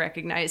sure didn't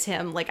recognize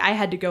him. Like, I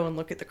had to go and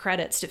look at the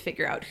credits to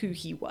figure out who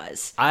he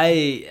was.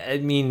 I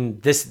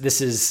mean,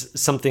 this is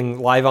something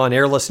live on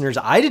air, listeners.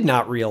 I did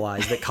not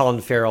realize that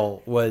Colin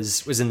Farrell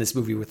was in this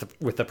movie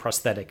with a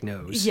prosthetic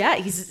nose. Yeah,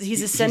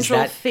 he's a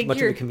central figure.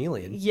 Much of a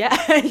chameleon.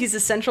 Yeah, he's a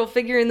central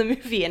figure in the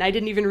movie, and I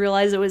didn't even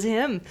realize it was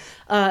him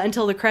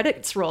until the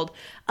credits rolled.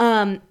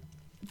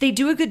 They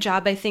do a good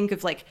job, I think,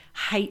 of like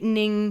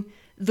heightening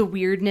the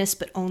weirdness,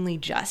 but only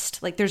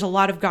just. Like, there's a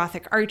lot of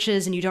Gothic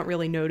arches, and you don't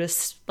really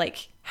notice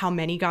like how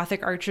many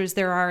Gothic arches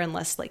there are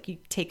unless like you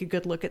take a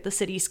good look at the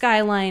city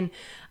skyline.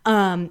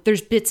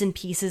 There's bits and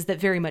pieces that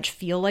very much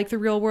feel like the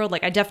real world.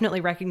 Like, I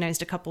definitely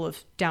recognized a couple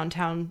of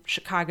downtown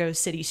Chicago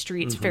city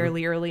streets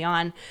fairly early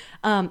on.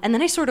 And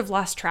then I sort of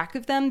lost track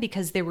of them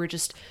because they were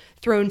just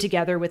thrown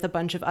together with a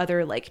bunch of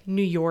other like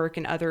New York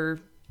and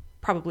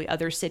probably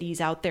other cities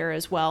out there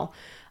as well.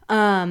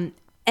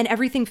 And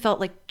everything felt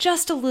like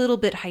just a little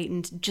bit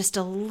heightened, just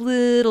a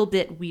little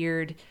bit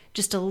weird,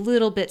 just a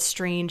little bit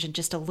strange, and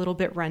just a little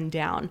bit run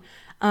down.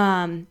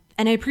 And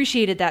I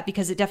appreciated that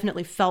because it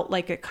definitely felt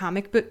like a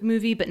comic book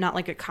movie, but not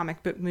like a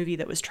comic book movie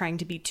that was trying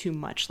to be too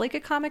much like a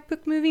comic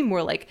book movie.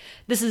 More like,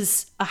 this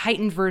is a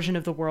heightened version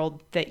of the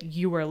world that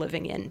you are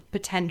living in,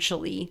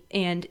 potentially.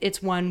 And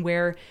it's one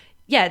where,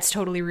 yeah, it's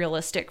totally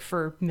realistic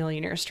for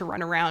millionaires to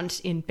run around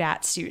in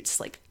bat suits,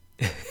 like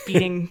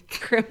beating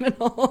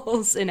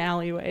criminals in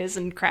alleyways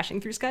and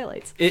crashing through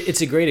skylights. It's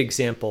a great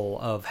example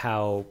of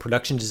how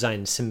production design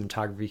and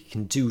cinematography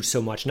can do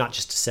so much, not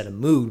just to set a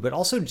mood, but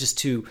also just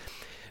to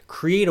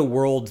create a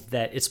world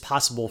that it's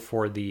possible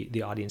for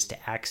the audience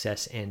to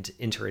access and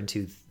enter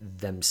into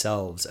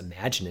themselves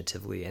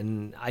imaginatively.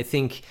 And I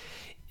think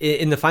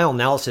in the final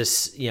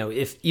analysis,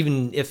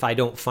 if I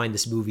don't find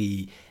this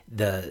movie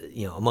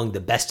among the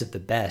best of the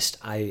best,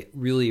 I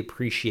really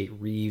appreciate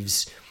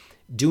Reeves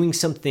doing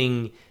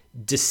something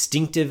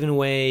distinctive in a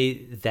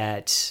way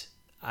that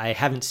I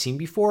haven't seen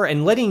before,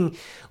 and letting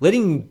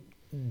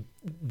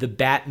the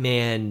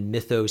Batman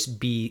mythos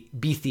be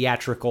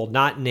theatrical,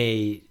 not in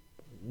a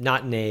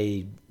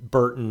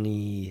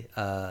Burton-y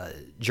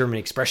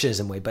German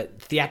expressionism way,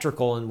 but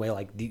theatrical in a way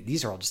like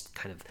these are all just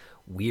kind of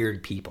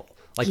weird people.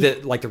 Like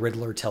the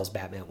Riddler tells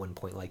Batman at one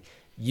point, like,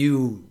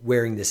 you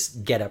wearing this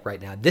getup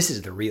right now, this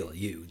is the real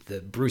you.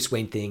 The Bruce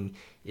Wayne thing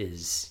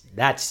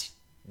that's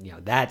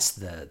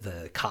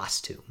the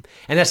costume.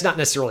 And that's not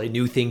necessarily a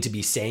new thing to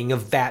be saying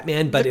of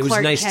Batman, but it was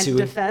Clark nice Kent to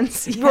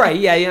defense. Yeah. Right.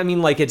 Yeah. I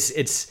mean, like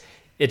it's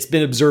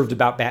been observed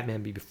about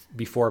Batman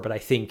before, but I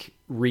think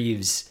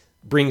Reeves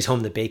brings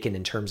home the bacon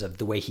in terms of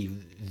the way he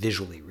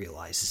visually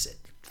realizes it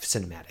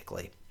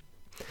cinematically.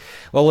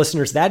 Well,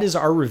 listeners, that is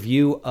our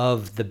review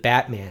of The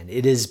Batman.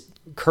 It is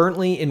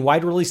currently in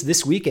wide release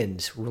this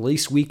weekend.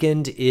 Release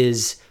weekend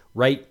is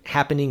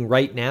happening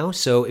right now.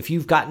 So if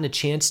you've gotten a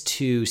chance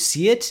to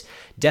see it,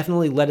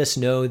 definitely let us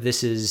know.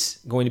 This is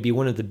going to be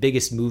one of the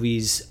biggest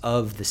movies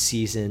of the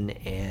season,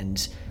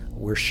 and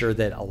we're sure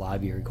that a lot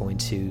of you are going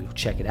to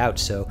check it out.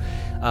 So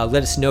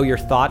let us know your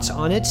thoughts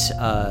on it.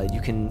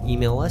 You can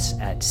email us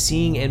at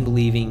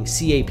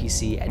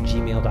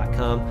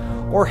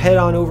seeingandbelievingcapc@gmail.com, or head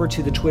on over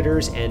to the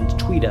Twitters and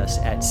tweet us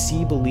at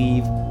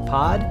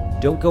SeeBelievePod.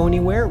 Don't go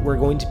anywhere. We're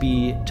going to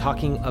be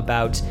talking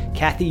about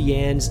Cathy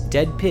Yan's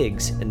Dead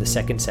Pigs in the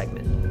second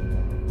segment.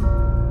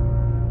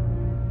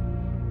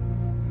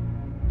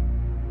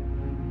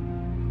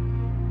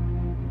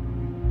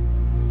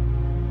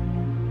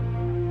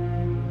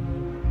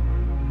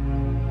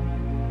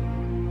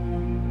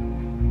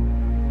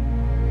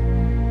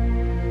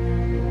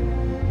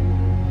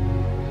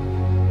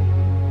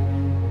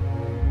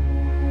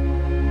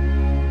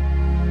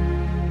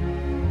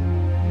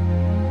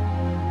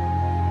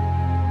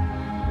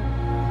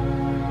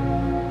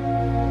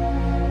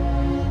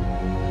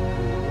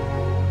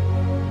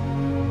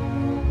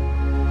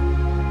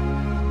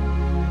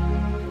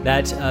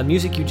 That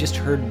music you just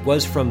heard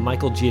was from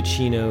Michael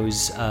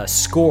Giacchino's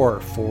score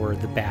for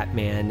The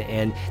Batman,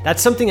 and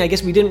that's something I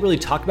guess we didn't really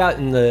talk about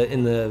in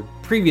the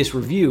previous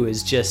review,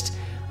 is just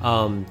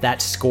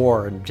that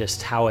score and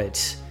just how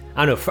it...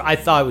 I don't know, I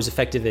thought it was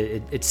effective.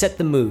 It set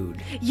the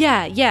mood.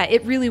 Yeah,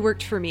 it really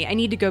worked for me. I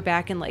need to go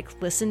back and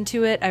listen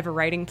to it. I have a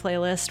writing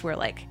playlist where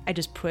I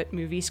just put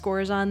movie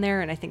scores on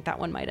there, and I think that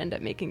one might end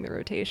up making the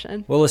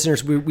rotation. Well,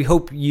 listeners, we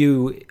hope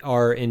you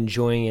are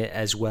enjoying it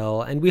as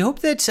well. And we hope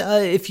that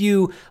if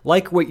you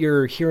like what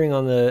you're hearing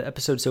on the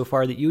episode so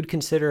far, that you would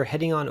consider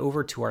heading on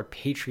over to our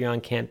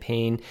Patreon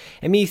campaign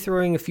and me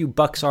throwing a few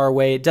bucks our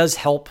way. It does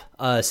help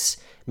us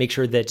make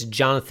sure that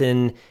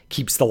Jonathan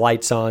keeps the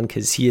lights on,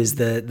 because he is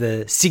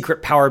the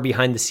secret power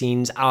behind the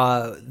scenes.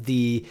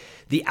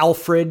 The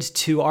Alfred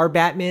to our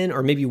Batman,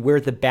 or maybe we're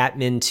the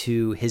Batman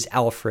to his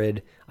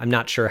Alfred. I'm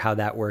not sure how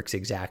that works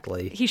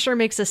exactly. He sure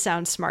makes us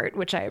sound smart,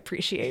 which I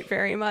appreciate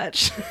very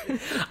much.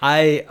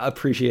 I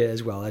appreciate it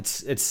as well.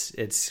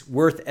 It's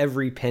worth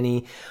every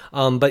penny.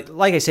 But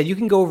like I said, you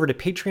can go over to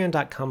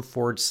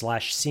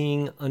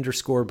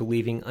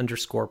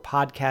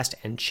patreon.com/seeing_believing_podcast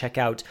and check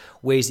out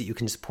ways that you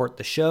can support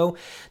the show.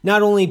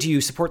 Not only do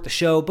you support the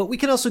show, but we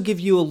can also give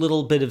you a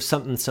little bit of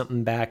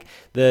something back.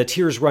 The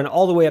tiers run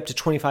all the way up to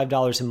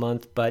 $25 a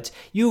month, but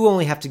you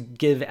only have to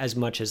give as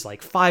much as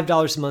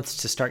 $5 a month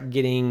to start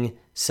getting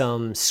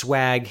some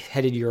swag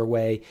headed your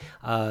way.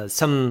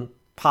 Some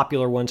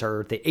popular ones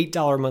are the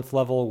 $8 a month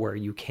level, where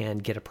you can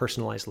get a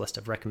personalized list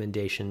of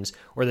recommendations,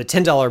 or the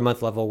 $10 a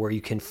month level, where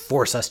you can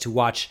force us to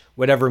watch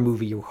whatever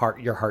movie your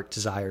heart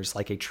desires,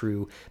 like a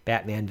true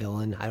Batman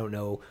villain. I don't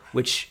know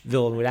which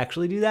villain would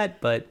actually do that,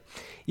 but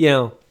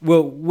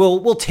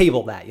we'll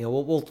table that.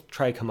 We'll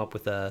try to come up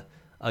with a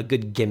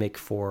good gimmick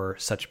for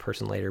such a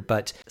person later.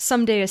 But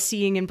someday a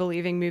Seeing and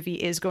Believing movie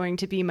is going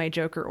to be my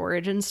Joker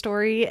origin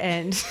story,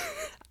 and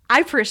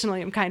I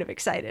personally am kind of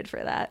excited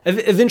for that.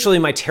 Eventually,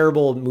 my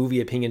terrible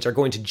movie opinions are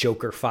going to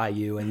Jokerify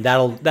you, and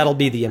that'll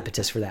be the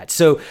impetus for that.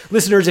 So,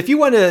 listeners, if you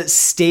want to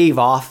stave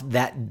off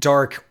that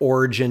dark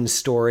origin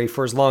story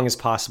for as long as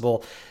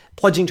possible,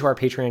 pledging to our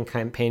Patreon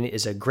campaign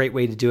is a great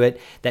way to do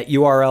it. That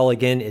URL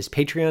again is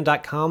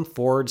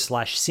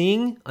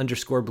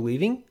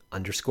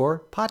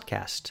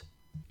patreon.com/seeing_believing_podcast.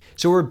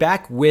 So we're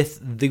back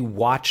with the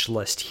watch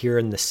list here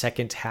in the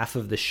second half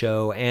of the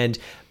show. And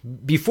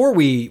before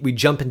we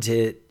jump into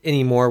it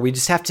anymore, we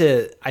just have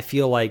to, I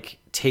feel like,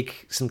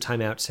 take some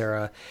time out,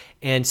 Sarah,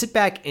 and sit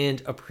back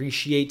and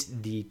appreciate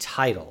the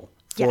title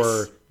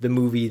for the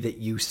movie that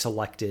you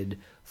selected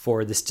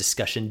for this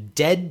discussion.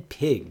 Dead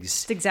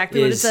Pigs. That's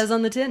exactly what it says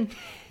on the tin.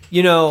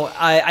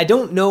 I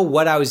don't know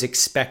what I was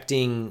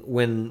expecting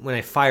when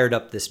I fired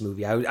up this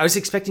movie. I was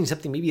expecting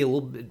something maybe a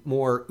little bit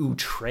more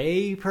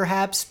outre,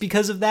 perhaps,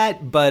 because of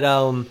that. But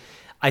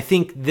I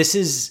think this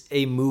is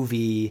a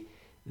movie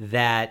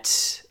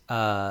that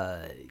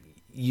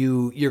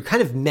you're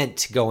kind of meant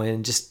to go in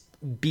and just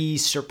be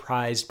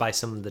surprised by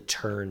some of the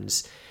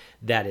turns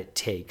that it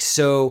takes.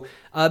 So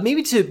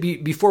maybe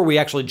before we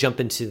actually jump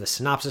into the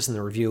synopsis and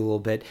the review a little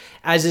bit,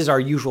 as is our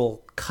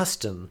usual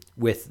custom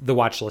with the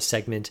watch list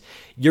segment,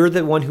 you're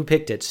the one who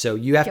picked it. So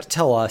you have to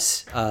tell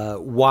us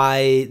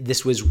why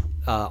this was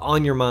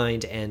on your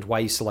mind and why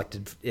you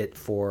selected it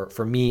for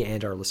me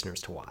and our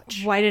listeners to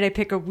watch. Why did I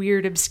pick a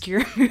weird,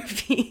 obscure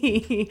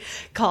movie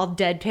called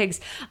Dead Pigs?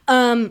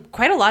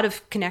 Quite a lot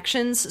of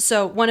connections.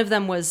 So one of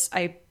them was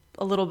a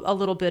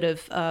little bit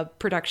of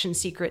production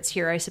secrets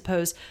here, I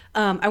suppose.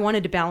 I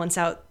wanted to balance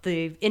out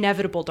the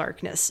inevitable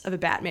darkness of a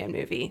Batman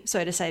movie, so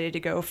I decided to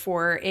go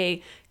for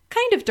a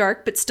kind of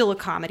dark but still a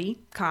comedy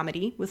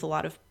with a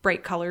lot of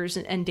bright colors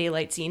and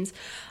daylight scenes.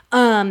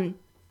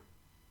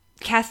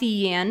 Kathy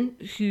Yan,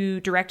 who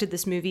directed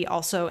this movie,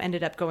 also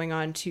ended up going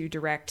on to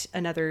direct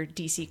another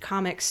DC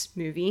Comics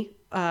movie,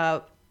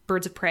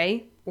 Birds of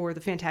Prey, or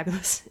The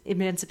Fantabulous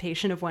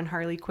Emancipation of One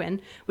Harley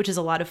Quinn, which is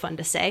a lot of fun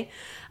to say.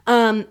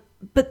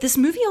 But this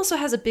movie also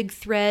has a big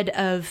thread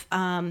of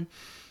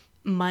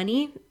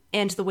money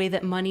and the way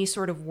that money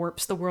sort of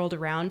warps the world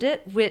around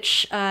it,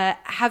 which,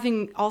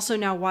 having also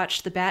now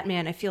watched The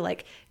Batman, I feel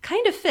like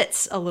kind of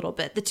fits a little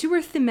bit. The two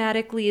are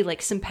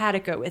thematically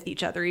simpatico with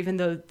each other, even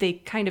though they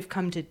kind of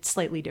come to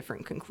slightly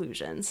different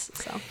conclusions.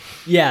 So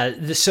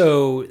yeah,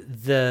 so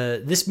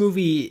this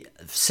movie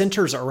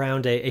centers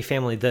around a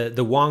family,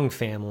 the Wong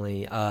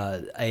family,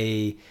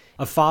 a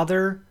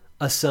father,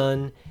 a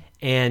son,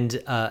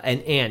 and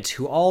an aunt,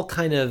 who all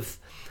kind of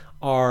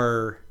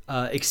are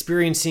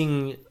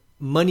experiencing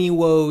money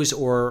woes,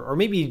 or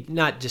maybe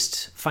not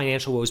just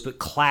financial woes, but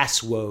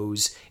class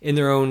woes in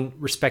their own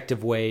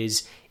respective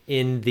ways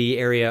in the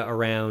area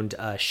around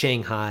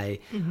Shanghai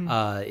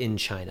in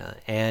China.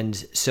 And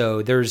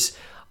so there's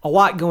a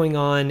lot going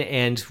on,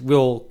 and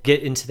we'll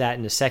get into that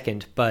in a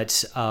second.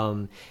 But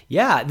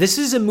this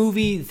is a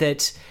movie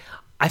that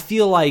I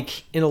feel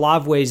like in a lot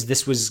of ways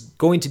this was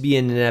going to be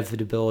an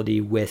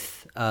inevitability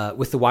with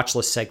the watch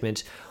list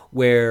segment,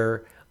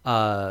 where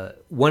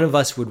one of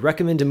us would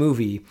recommend a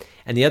movie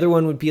and the other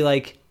one would be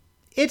like,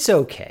 it's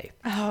okay.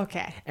 Oh,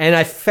 okay. And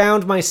I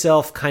found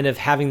myself kind of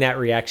having that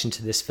reaction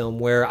to this film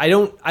where I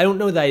don't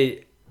know that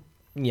I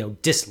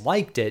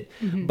disliked it,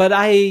 but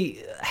I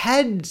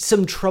had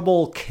some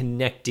trouble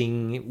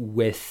connecting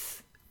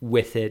with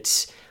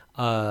it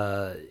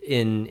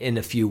in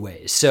a few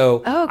ways. So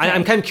okay.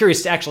 I'm kind of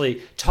curious to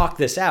actually talk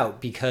this out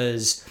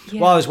because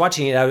while I was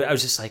watching it, I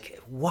was just like,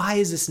 why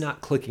is this not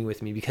clicking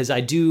with me? Because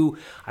I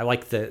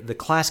like the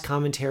class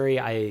commentary.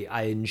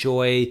 I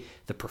enjoy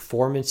the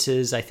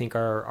performances. I think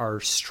are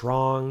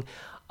strong.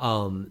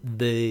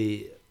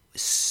 The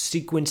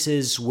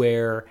sequences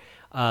where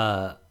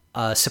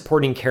a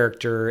supporting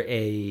character,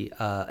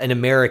 an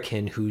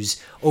American who's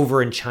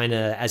over in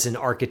China as an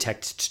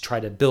architect to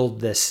try to build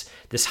this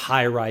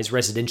high-rise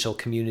residential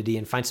community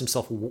and finds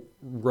himself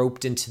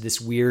roped into this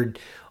weird,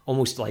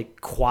 almost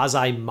like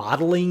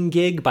quasi-modeling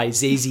gig by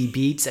Zazie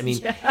Beetz. I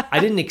mean, I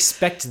didn't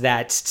expect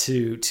that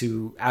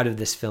to out of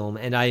this film,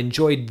 and I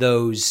enjoyed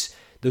those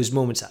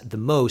moments the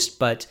most,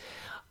 but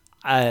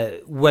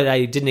what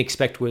I didn't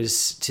expect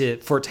was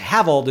for it to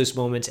have all those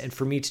moments and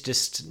for me to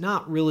just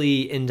not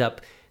really end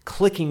up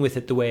clicking with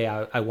it the way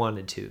I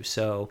wanted to.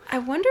 So I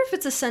wonder if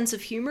it's a sense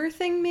of humor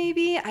thing,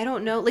 maybe. I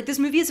don't know. Like, this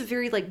movie has a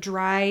very like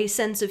dry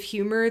sense of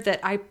humor that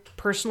I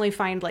personally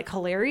find like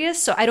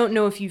hilarious. So I don't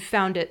know if you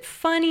found it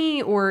funny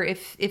or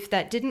if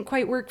that didn't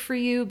quite work for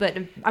you, but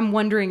I'm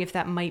wondering if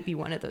that might be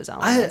one of those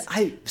elements.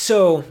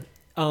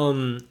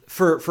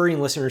 For any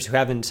listeners who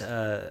haven't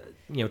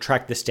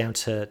tracked this down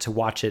to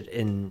watch it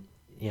in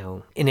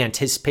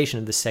anticipation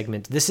of this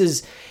segment, this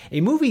is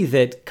a movie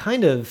that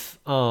kind of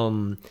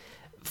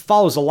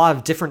follows a lot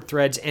of different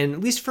threads, and at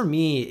least for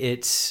me,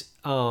 it's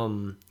got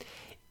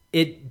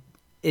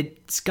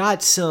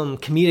some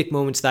comedic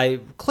moments that I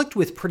clicked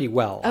with pretty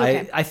well.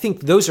 Okay. I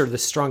think those are the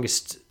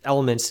strongest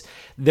elements.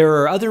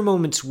 There are other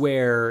moments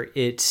where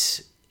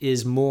it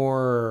is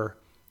more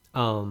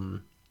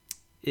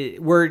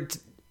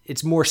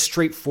it's more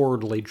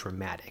straightforwardly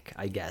dramatic,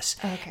 I guess.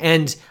 Okay.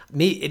 And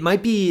it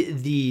might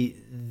be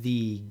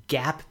the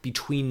gap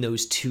between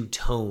those two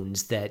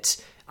tones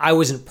that I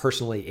wasn't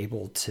personally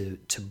able to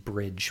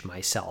bridge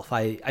myself.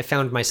 I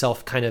found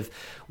myself kind of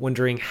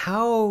wondering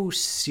how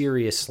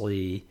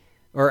seriously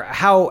or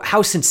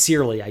how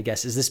sincerely, I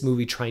guess, is this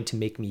movie trying to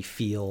make me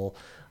feel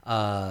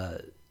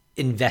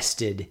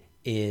invested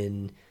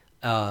in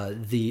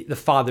the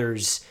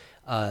father's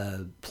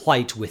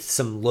plight with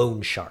some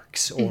loan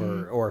sharks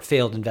or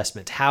failed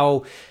investment.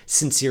 How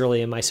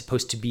sincerely am I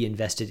supposed to be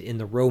invested in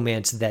the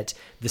romance that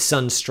the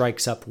son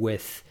strikes up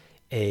with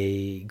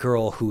a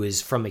girl who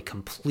is from a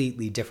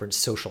completely different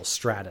social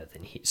stratum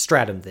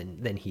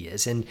than he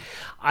is? And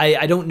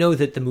I don't know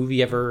that the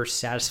movie ever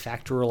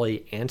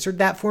satisfactorily answered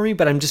that for me,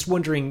 but I'm just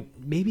wondering,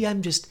 maybe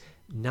I'm just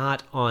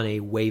not on a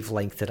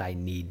wavelength that I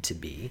need to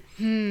be.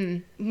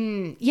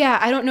 Yeah,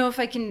 I don't know if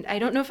I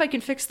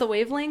can fix the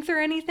wavelength or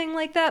anything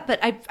like that, but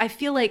I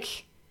feel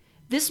like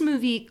this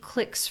movie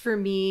clicks for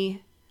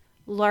me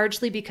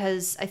largely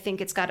because I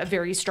think it's got a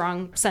very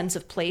strong sense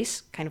of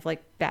place, kind of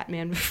like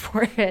Batman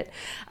before it.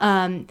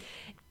 And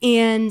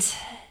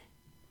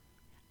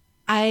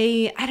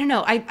I don't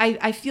know,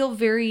 I feel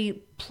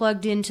very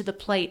plugged into the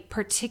plight,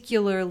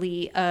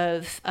 particularly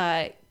of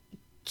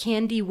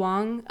Candy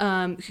Wong,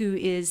 who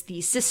is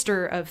the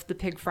sister of the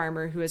pig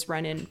farmer who has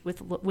run in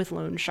with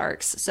loan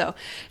sharks. So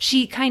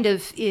she kind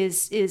of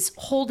is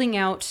holding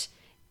out.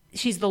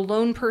 She's the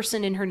lone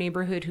person in her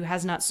neighborhood who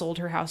has not sold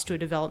her house to a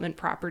development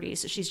property.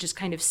 So she's just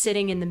kind of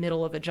sitting in the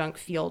middle of a junk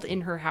field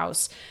in her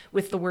house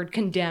with the word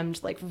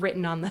condemned like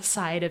written on the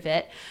side of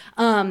it.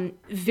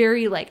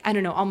 Very like, I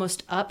don't know,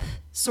 almost Up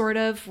sort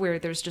of, where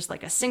there's just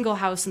like a single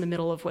house in the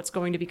middle of what's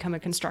going to become a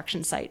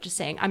construction site, just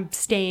saying, I'm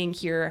staying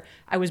here.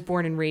 I was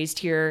born and raised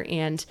here,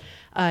 and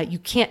you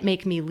can't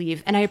make me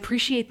leave. And I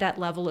appreciate that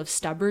level of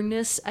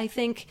stubbornness, I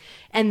think,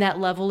 and that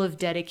level of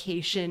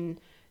dedication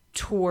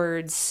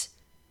towards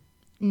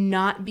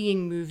not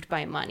being moved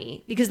by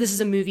money, because this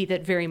is a movie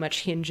that very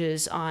much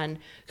hinges on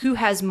who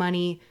has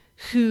money,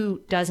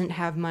 who doesn't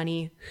have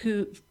money,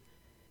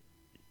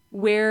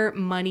 where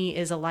money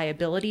is a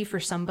liability for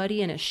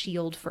somebody and a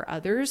shield for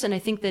others. And I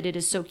think that it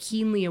is so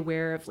keenly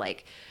aware of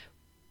like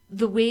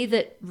the way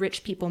that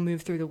rich people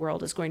move through the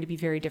world is going to be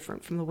very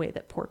different from the way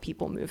that poor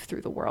people move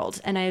through the world.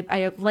 And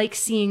I like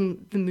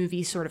seeing the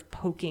movie sort of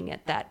poking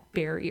at that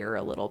barrier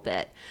a little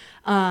bit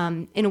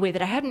in a way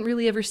that I hadn't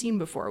really ever seen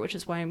before, which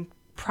is why I'm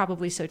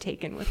probably so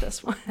taken with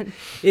this one.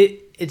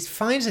 It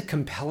finds a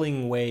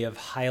compelling way of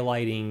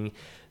highlighting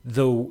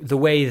the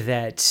way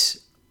that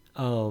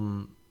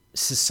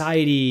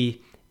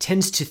society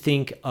tends to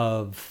think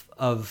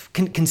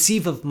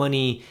conceive of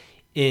money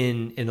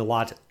in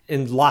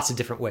lots of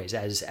different ways,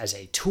 as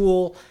a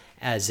tool,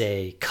 as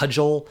a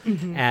cudgel,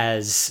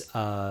 as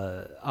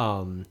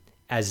an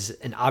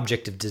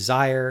object of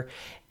desire.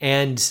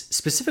 And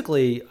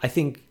specifically, I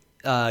think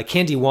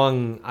Candy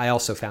Wong I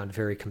also found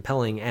very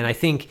compelling, and I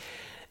think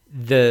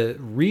the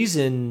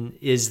reason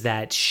is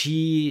that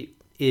she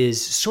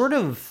is sort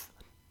of,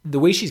 the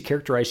way she's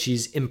characterized,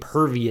 she's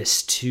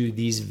impervious to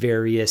these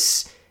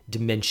various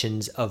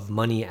dimensions of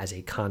money as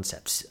a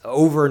concept.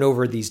 Over and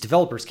over, these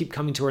developers keep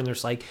coming to her and they're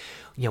just like,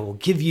 we'll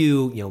give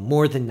you,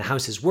 more than the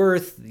house is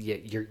worth.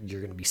 You're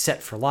going to be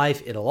set for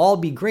life. It'll all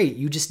be great.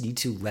 You just need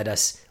to let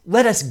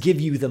us give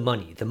you the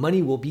money. The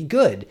money will be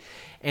good.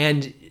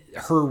 And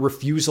her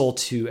refusal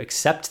to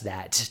accept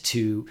that,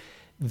 to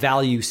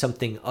value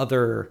something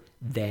other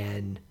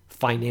than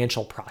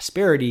financial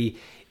prosperity,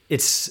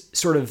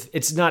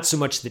 it's not so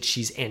much that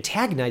she's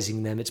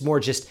antagonizing them. It's more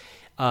just,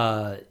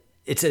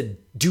 it's a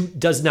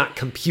does not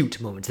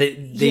compute moment.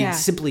 They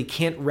simply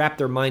can't wrap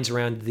their minds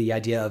around the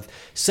idea of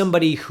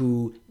somebody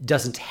who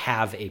doesn't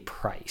have a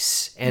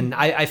price. And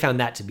I found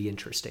that to be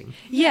interesting.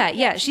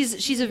 Yeah.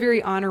 She's a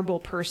very honorable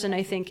person,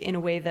 I think, in a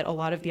way that a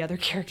lot of the other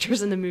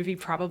characters in the movie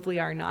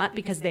probably are not,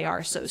 because they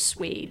are so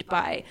swayed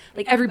by,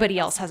 like, everybody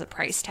else has a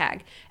price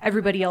tag.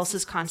 Everybody else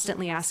is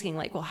constantly asking,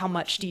 like, well, how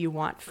much do you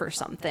want for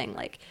something?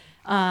 Like,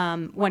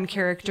 one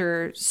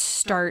character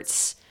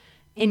starts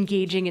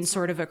engaging in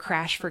sort of a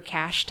crash for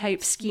cash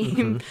type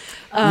scheme.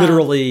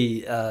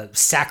 Literally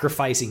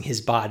sacrificing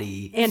his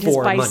body and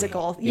for his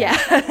bicycle. Money.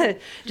 Yeah.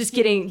 Just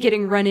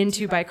getting run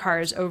into by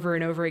cars over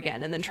and over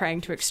again, and then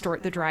trying to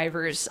extort the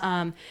drivers.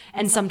 And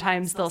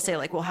sometimes they'll say,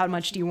 like, well, how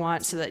much do you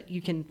want so that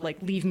you can,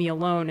 like, leave me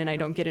alone and I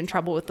don't get in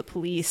trouble with the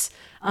police?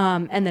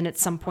 And then at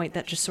some point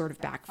that just sort of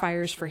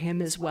backfires for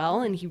him as well.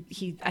 And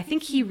I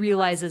think he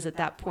realizes at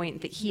that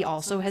point that he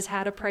also has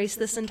had a price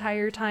this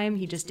entire time.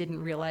 He just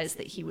didn't realize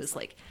that he was,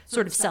 like,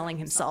 sort of selling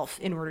himself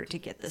in order to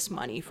get this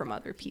money from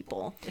other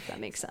people, if that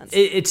makes sense.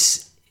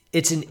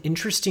 It's an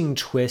interesting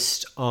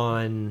twist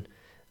on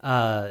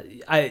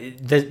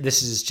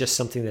this is just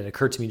something that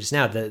occurred to me just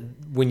now, that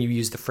when you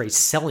use the phrase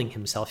selling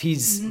himself,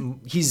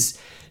 he's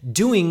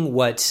doing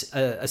what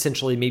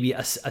essentially maybe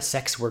a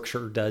sex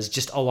worker does,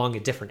 just along a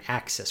different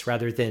axis.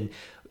 Rather than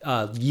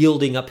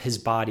yielding up his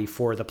body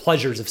for the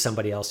pleasures of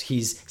somebody else,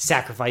 he's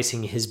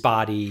sacrificing his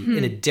body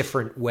in a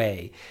different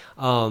way.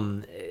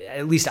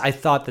 At least I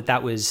thought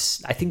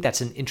I think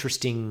that's an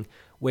interesting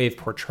way of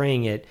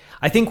portraying it.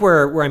 I think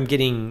where I'm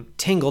getting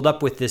tangled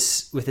up with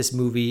this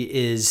movie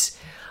is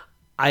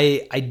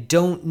I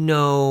don't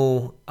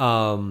know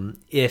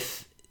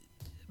if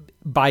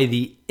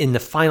in the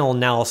final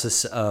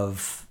analysis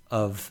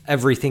of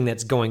everything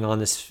that's going on in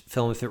this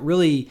film, if it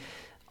really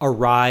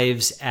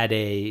arrives at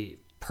a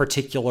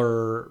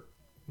particular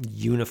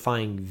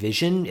unifying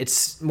vision.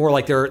 It's more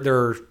like there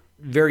are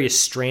various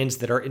strands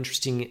that are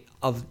interesting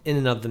in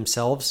and of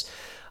themselves,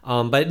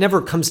 but it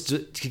never comes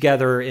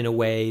together in a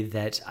way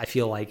that I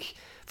feel like,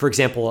 for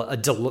example,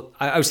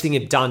 I was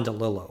thinking of Don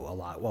DeLillo a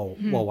lot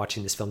while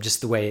watching this film,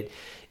 just the way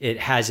it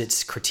has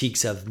its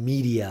critiques of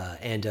media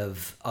and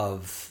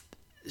of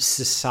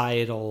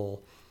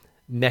societal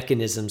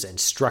mechanisms and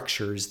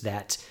structures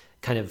that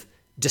kind of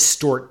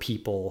distort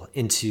people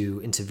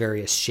into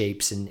various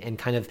shapes and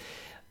kind of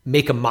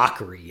make a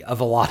mockery of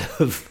a lot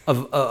of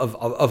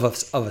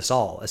us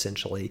all,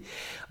 essentially.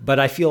 But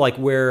I feel like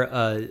where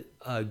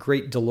a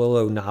great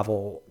DeLillo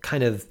novel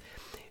kind of,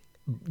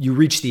 you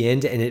reach the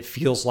end and it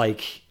feels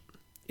like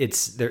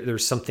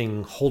there's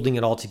something holding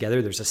it all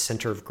together. There's a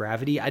center of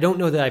gravity. I don't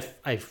know that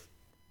I've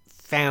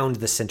found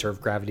the center of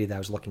gravity that I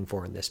was looking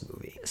for in this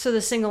movie. So the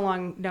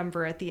sing-along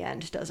number at the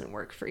end doesn't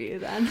work for you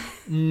then?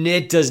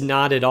 It does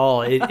not at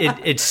all.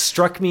 It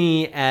struck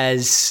me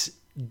as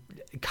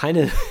kind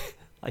of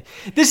like,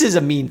 this is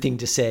a mean thing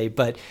to say,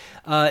 but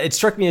it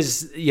struck me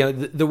as,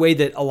 the way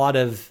that a lot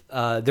of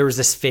there was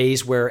this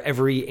phase where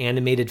every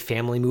animated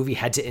family movie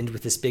had to end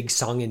with this big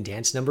song and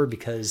dance number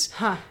because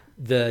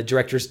the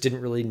directors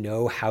didn't really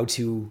know how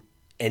to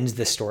end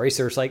the story.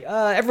 So it's like,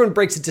 everyone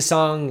breaks into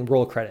song,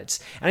 roll credits.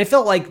 And I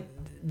felt like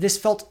this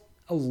felt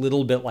a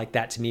little bit like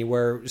that to me,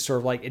 where sort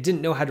of like it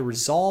didn't know how to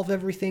resolve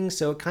everything.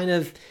 So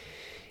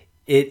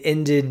it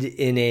ended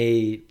in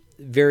a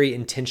very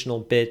intentional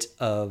bit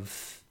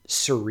of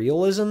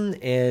surrealism.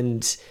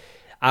 And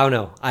I don't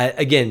know.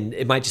 Again,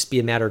 it might just be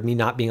a matter of me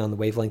not being on the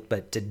wavelength,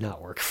 but did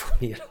not work for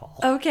me at all.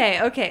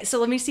 Okay. So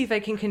let me see if I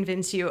can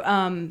convince you.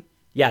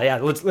 Yeah.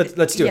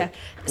 Let's do it.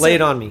 Lay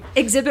it on me.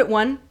 Exhibit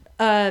 1.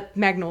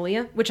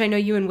 Magnolia, which I know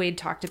you and Wade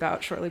talked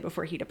about shortly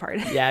before he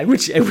departed. Yeah,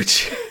 which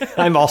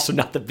I'm also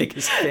not the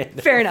biggest fan of.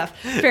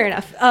 Fair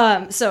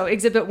enough. So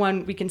Exhibit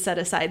 1 we can set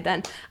aside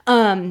then.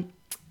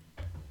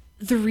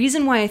 The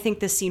reason why I think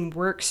this scene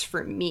works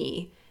for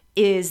me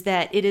is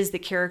that it is the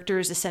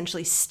characters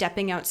essentially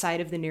stepping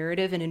outside of the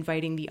narrative and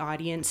inviting the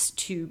audience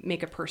to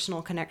make a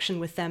personal connection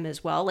with them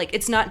as well. Like,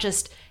 it's not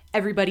just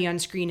everybody on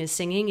screen is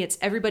singing, it's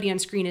everybody on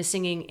screen is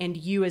singing and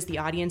you as the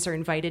audience are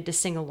invited to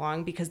sing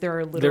along, because there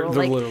are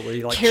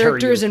literally like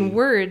characters and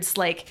words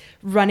like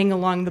running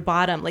along the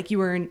bottom. Like, you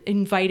are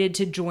invited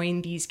to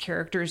join these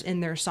characters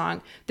in their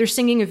song. They're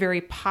singing a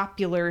very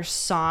popular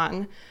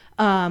song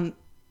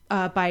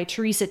by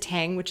Teresa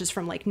Tang, which is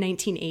from like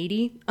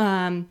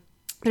 1980.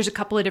 There's a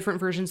couple of different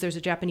versions. There's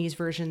a Japanese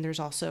version. There's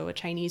also a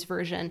Chinese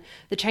version.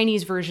 The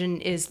Chinese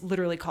version is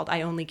literally called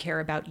I Only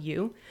Care About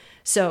You.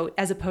 So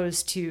as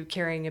opposed to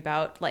caring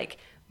about like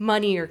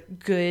money or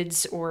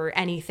goods or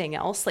anything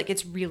else. Like,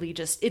 it's really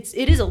just, it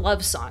is a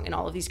love song, and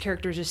all of these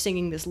characters are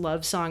singing this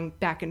love song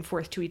back and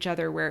forth to each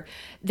other, where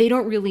they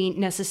don't really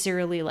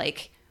necessarily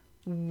like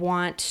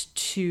want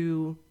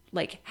to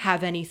like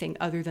have anything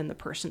other than the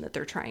person that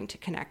they're trying to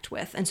connect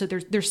with. And so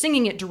they're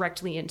singing it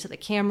directly into the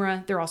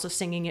camera. They're also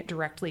singing it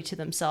directly to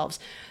themselves.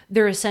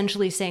 They're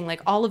essentially saying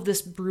like, all of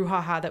this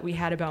brouhaha that we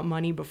had about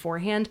money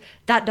beforehand,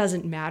 that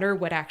doesn't matter.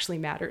 What actually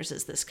matters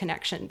is this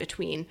connection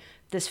between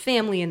this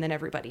family and then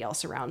everybody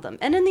else around them.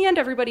 And in the end,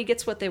 everybody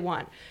gets what they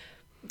want.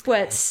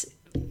 But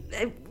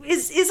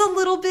is a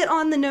little bit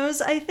on the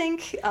nose, I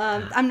think.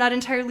 I'm not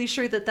entirely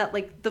sure that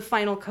like the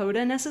final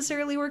coda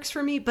necessarily works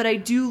for me, but I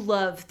do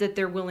love that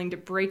they're willing to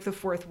break the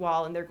fourth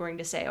wall, and they're going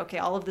to say, okay,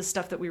 all of this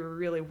stuff that we were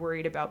really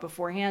worried about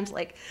beforehand,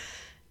 like,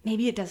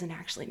 maybe it doesn't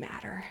actually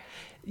matter.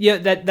 Yeah,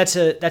 that's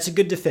a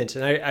good defense,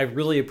 and I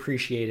really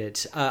appreciate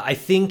it. I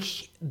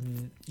think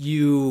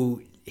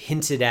you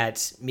hinted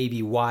at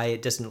maybe why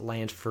it doesn't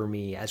land for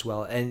me as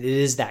well, and it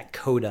is that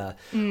coda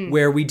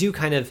where we do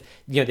kind of,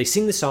 they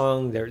sing the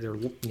song, they're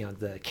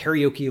the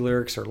karaoke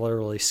lyrics are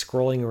literally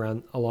scrolling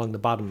around along the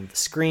bottom of the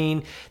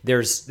screen.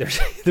 There's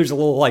a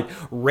little like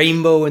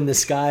rainbow in the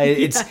sky.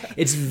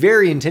 It's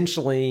very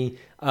intentionally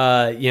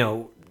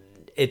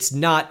it's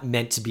not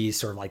meant to be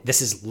sort of like,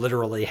 this is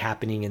literally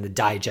happening in the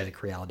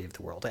diegetic reality of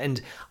the world,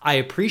 and I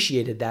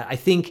appreciated that. I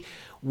think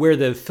where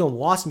the film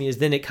lost me is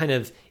then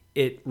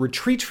it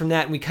retreats from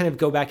that, and we kind of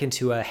go back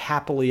into a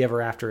happily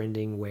ever after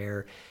ending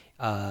where,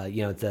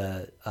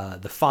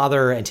 the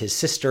father and his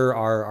sister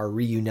are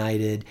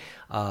reunited.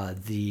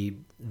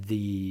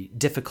 The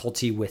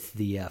difficulty with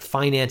the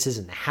finances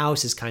in the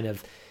house is kind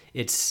of,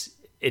 it's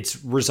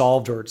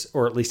resolved,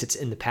 or at least it's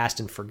in the past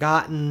and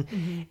forgotten.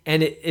 Mm-hmm.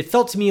 And it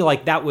felt to me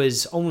like that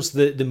was almost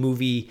the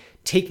movie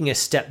taking a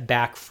step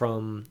back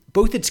from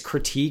both its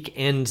critique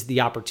and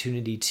the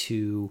opportunity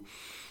to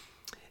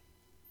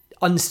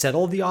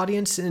unsettle the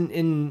audience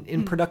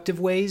in productive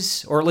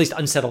ways, or at least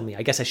unsettle me.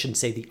 I guess I shouldn't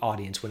say the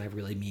audience when I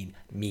really mean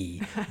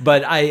me.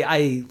 But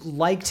I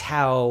liked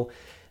how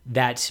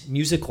that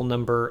musical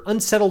number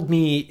unsettled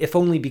me, if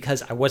only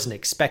because I wasn't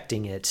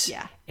expecting it.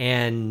 Yeah.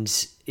 And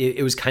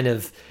it was kind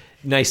of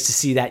nice to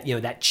see that,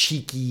 that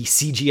cheeky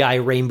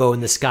CGI rainbow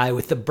in the sky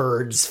with the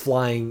birds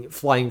flying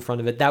in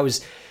front of it.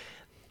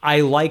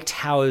 I liked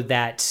how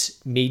that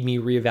made me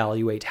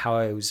reevaluate how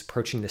I was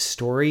approaching the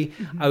story.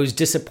 Mm-hmm. I was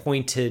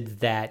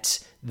disappointed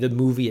that the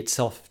movie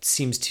itself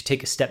seems to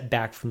take a step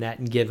back from that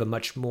and give a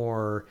much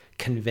more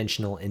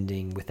conventional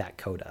ending with that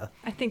coda.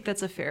 I think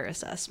that's a fair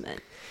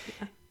assessment.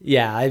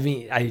 Yeah, I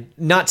mean,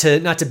 not to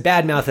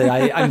badmouth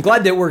it. I'm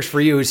glad that it works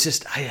for you. It's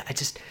just I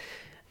just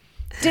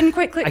didn't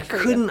quite click.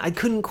 I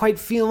couldn't quite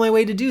feel my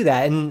way to do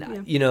that,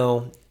 and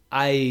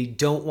I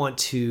don't want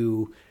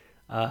to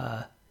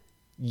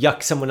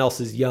yuck someone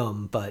else's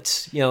yum,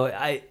 but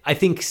I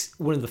think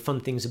one of the fun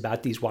things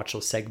about these watch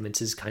list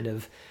segments is kind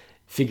of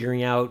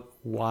figuring out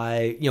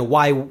why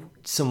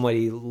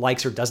somebody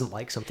likes or doesn't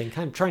like something,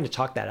 kind of trying to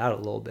talk that out a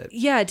little bit.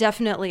 Yeah,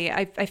 definitely.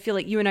 I feel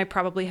like you and I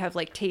probably have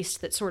like taste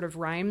that sort of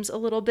rhymes a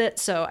little bit,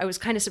 so I was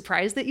kind of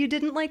surprised that you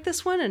didn't like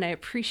this one, and I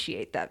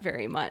appreciate that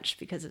very much,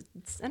 because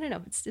it's I don't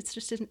know, it's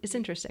just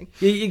interesting.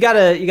 You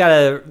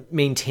gotta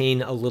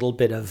maintain a little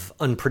bit of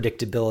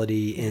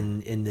unpredictability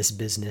in this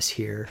business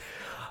here.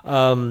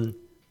 Well,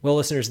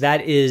 listeners,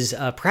 that is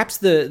perhaps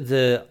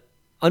the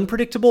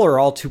unpredictable or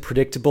all too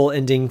predictable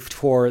ending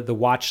for the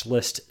watch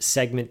list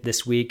segment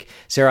this week.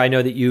 Sarah, I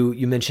know that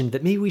you mentioned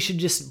that maybe we should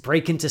just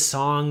break into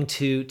song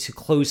to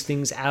close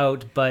things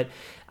out, but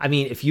I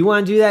mean, if you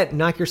want to do that,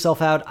 knock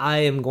yourself out. I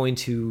am going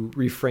to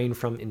refrain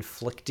from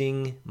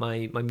inflicting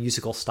my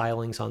musical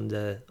stylings on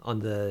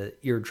the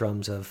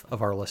eardrums of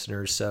our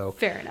listeners. So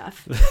fair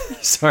enough.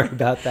 Sorry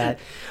about that.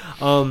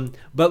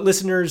 But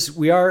listeners,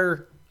 we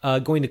are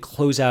going to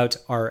close out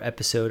our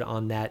episode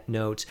on that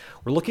note.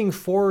 We're looking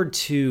forward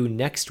to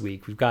next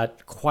week. We've got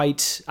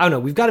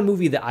a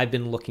movie that I've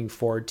been looking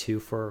forward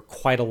to for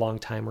quite a long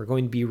time. We're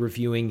going to be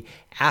reviewing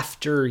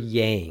After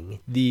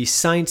Yang, the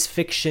science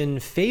fiction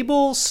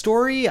fable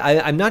story.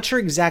 I'm not sure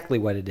exactly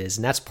what it is,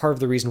 and that's part of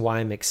the reason why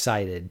I'm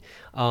excited.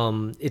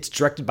 It's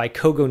directed by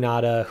Kogo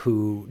Nada,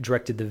 who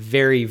directed the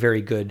very,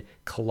 very good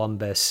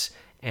Columbus,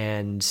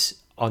 and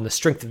on the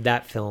strength of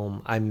that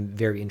film, I'm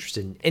very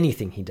interested in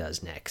anything he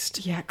does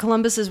next. Yeah,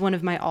 Columbus is one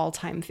of my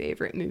all-time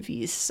favorite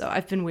movies, so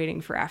I've been waiting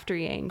for After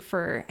Yang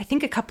for, I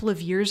think a couple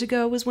of years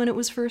ago was when it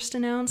was first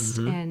announced,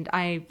 mm-hmm. and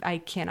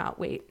I cannot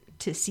wait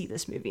to see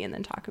this movie and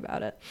then talk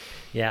about it.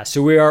 Yeah,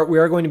 so we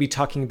are going to be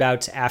talking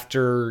about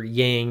After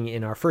Yang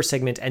in our first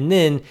segment, and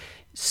then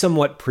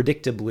somewhat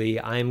predictably,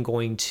 I'm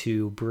going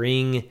to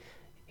bring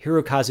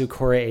Hirokazu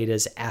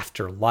Koreeda's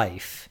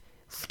Afterlife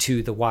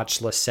to the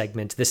watch list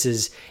segment. This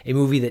is a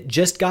movie that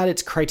just got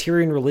its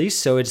Criterion release,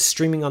 so it's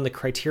streaming on the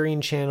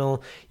Criterion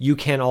channel. You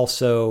can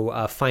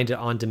also find it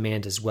on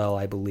demand as well,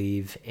 I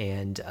believe,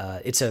 and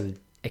it's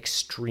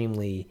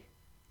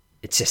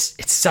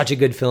such a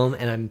good film,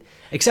 and I'm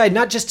excited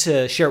not just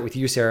to share it with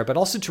you, Sarah, but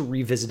also to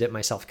revisit it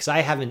myself, because I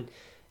haven't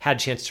had a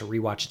chance to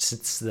rewatch it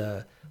since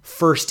the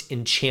first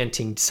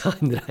enchanting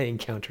time that I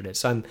encountered it.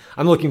 So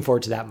I'm looking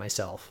forward to that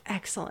myself.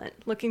 Excellent.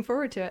 Looking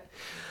forward to it.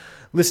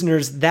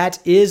 Listeners, that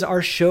is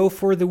our show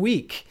for the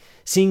week.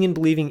 Seeing and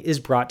Believing is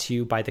brought to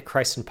you by the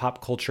Christ and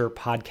Pop Culture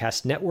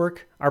Podcast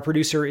Network. Our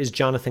producer is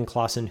Jonathan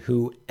Clausen,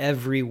 who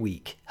every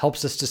week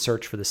helps us to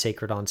search for the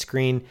sacred on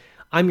screen.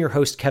 I'm your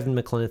host, Kevin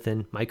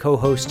McLenithan. My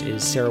co-host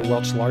is Sarah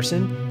Welch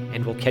Larson,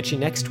 and we'll catch you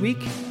next week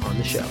on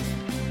the show.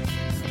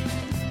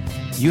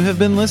 You have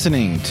been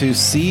listening to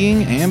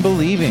Seeing and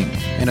Believing,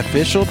 an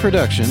official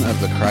production of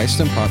the Christ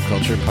and Pop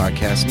Culture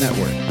Podcast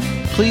Network.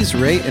 Please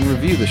rate and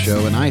review the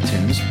show in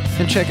iTunes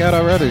and check out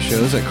our other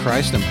shows at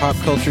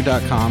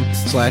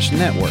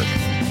christandpopculture.com/network.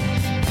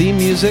 Theme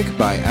music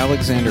by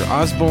Alexander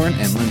Osborne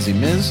and Lindsay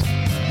Miz,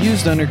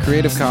 used under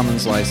Creative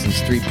Commons License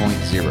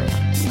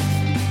 3.0.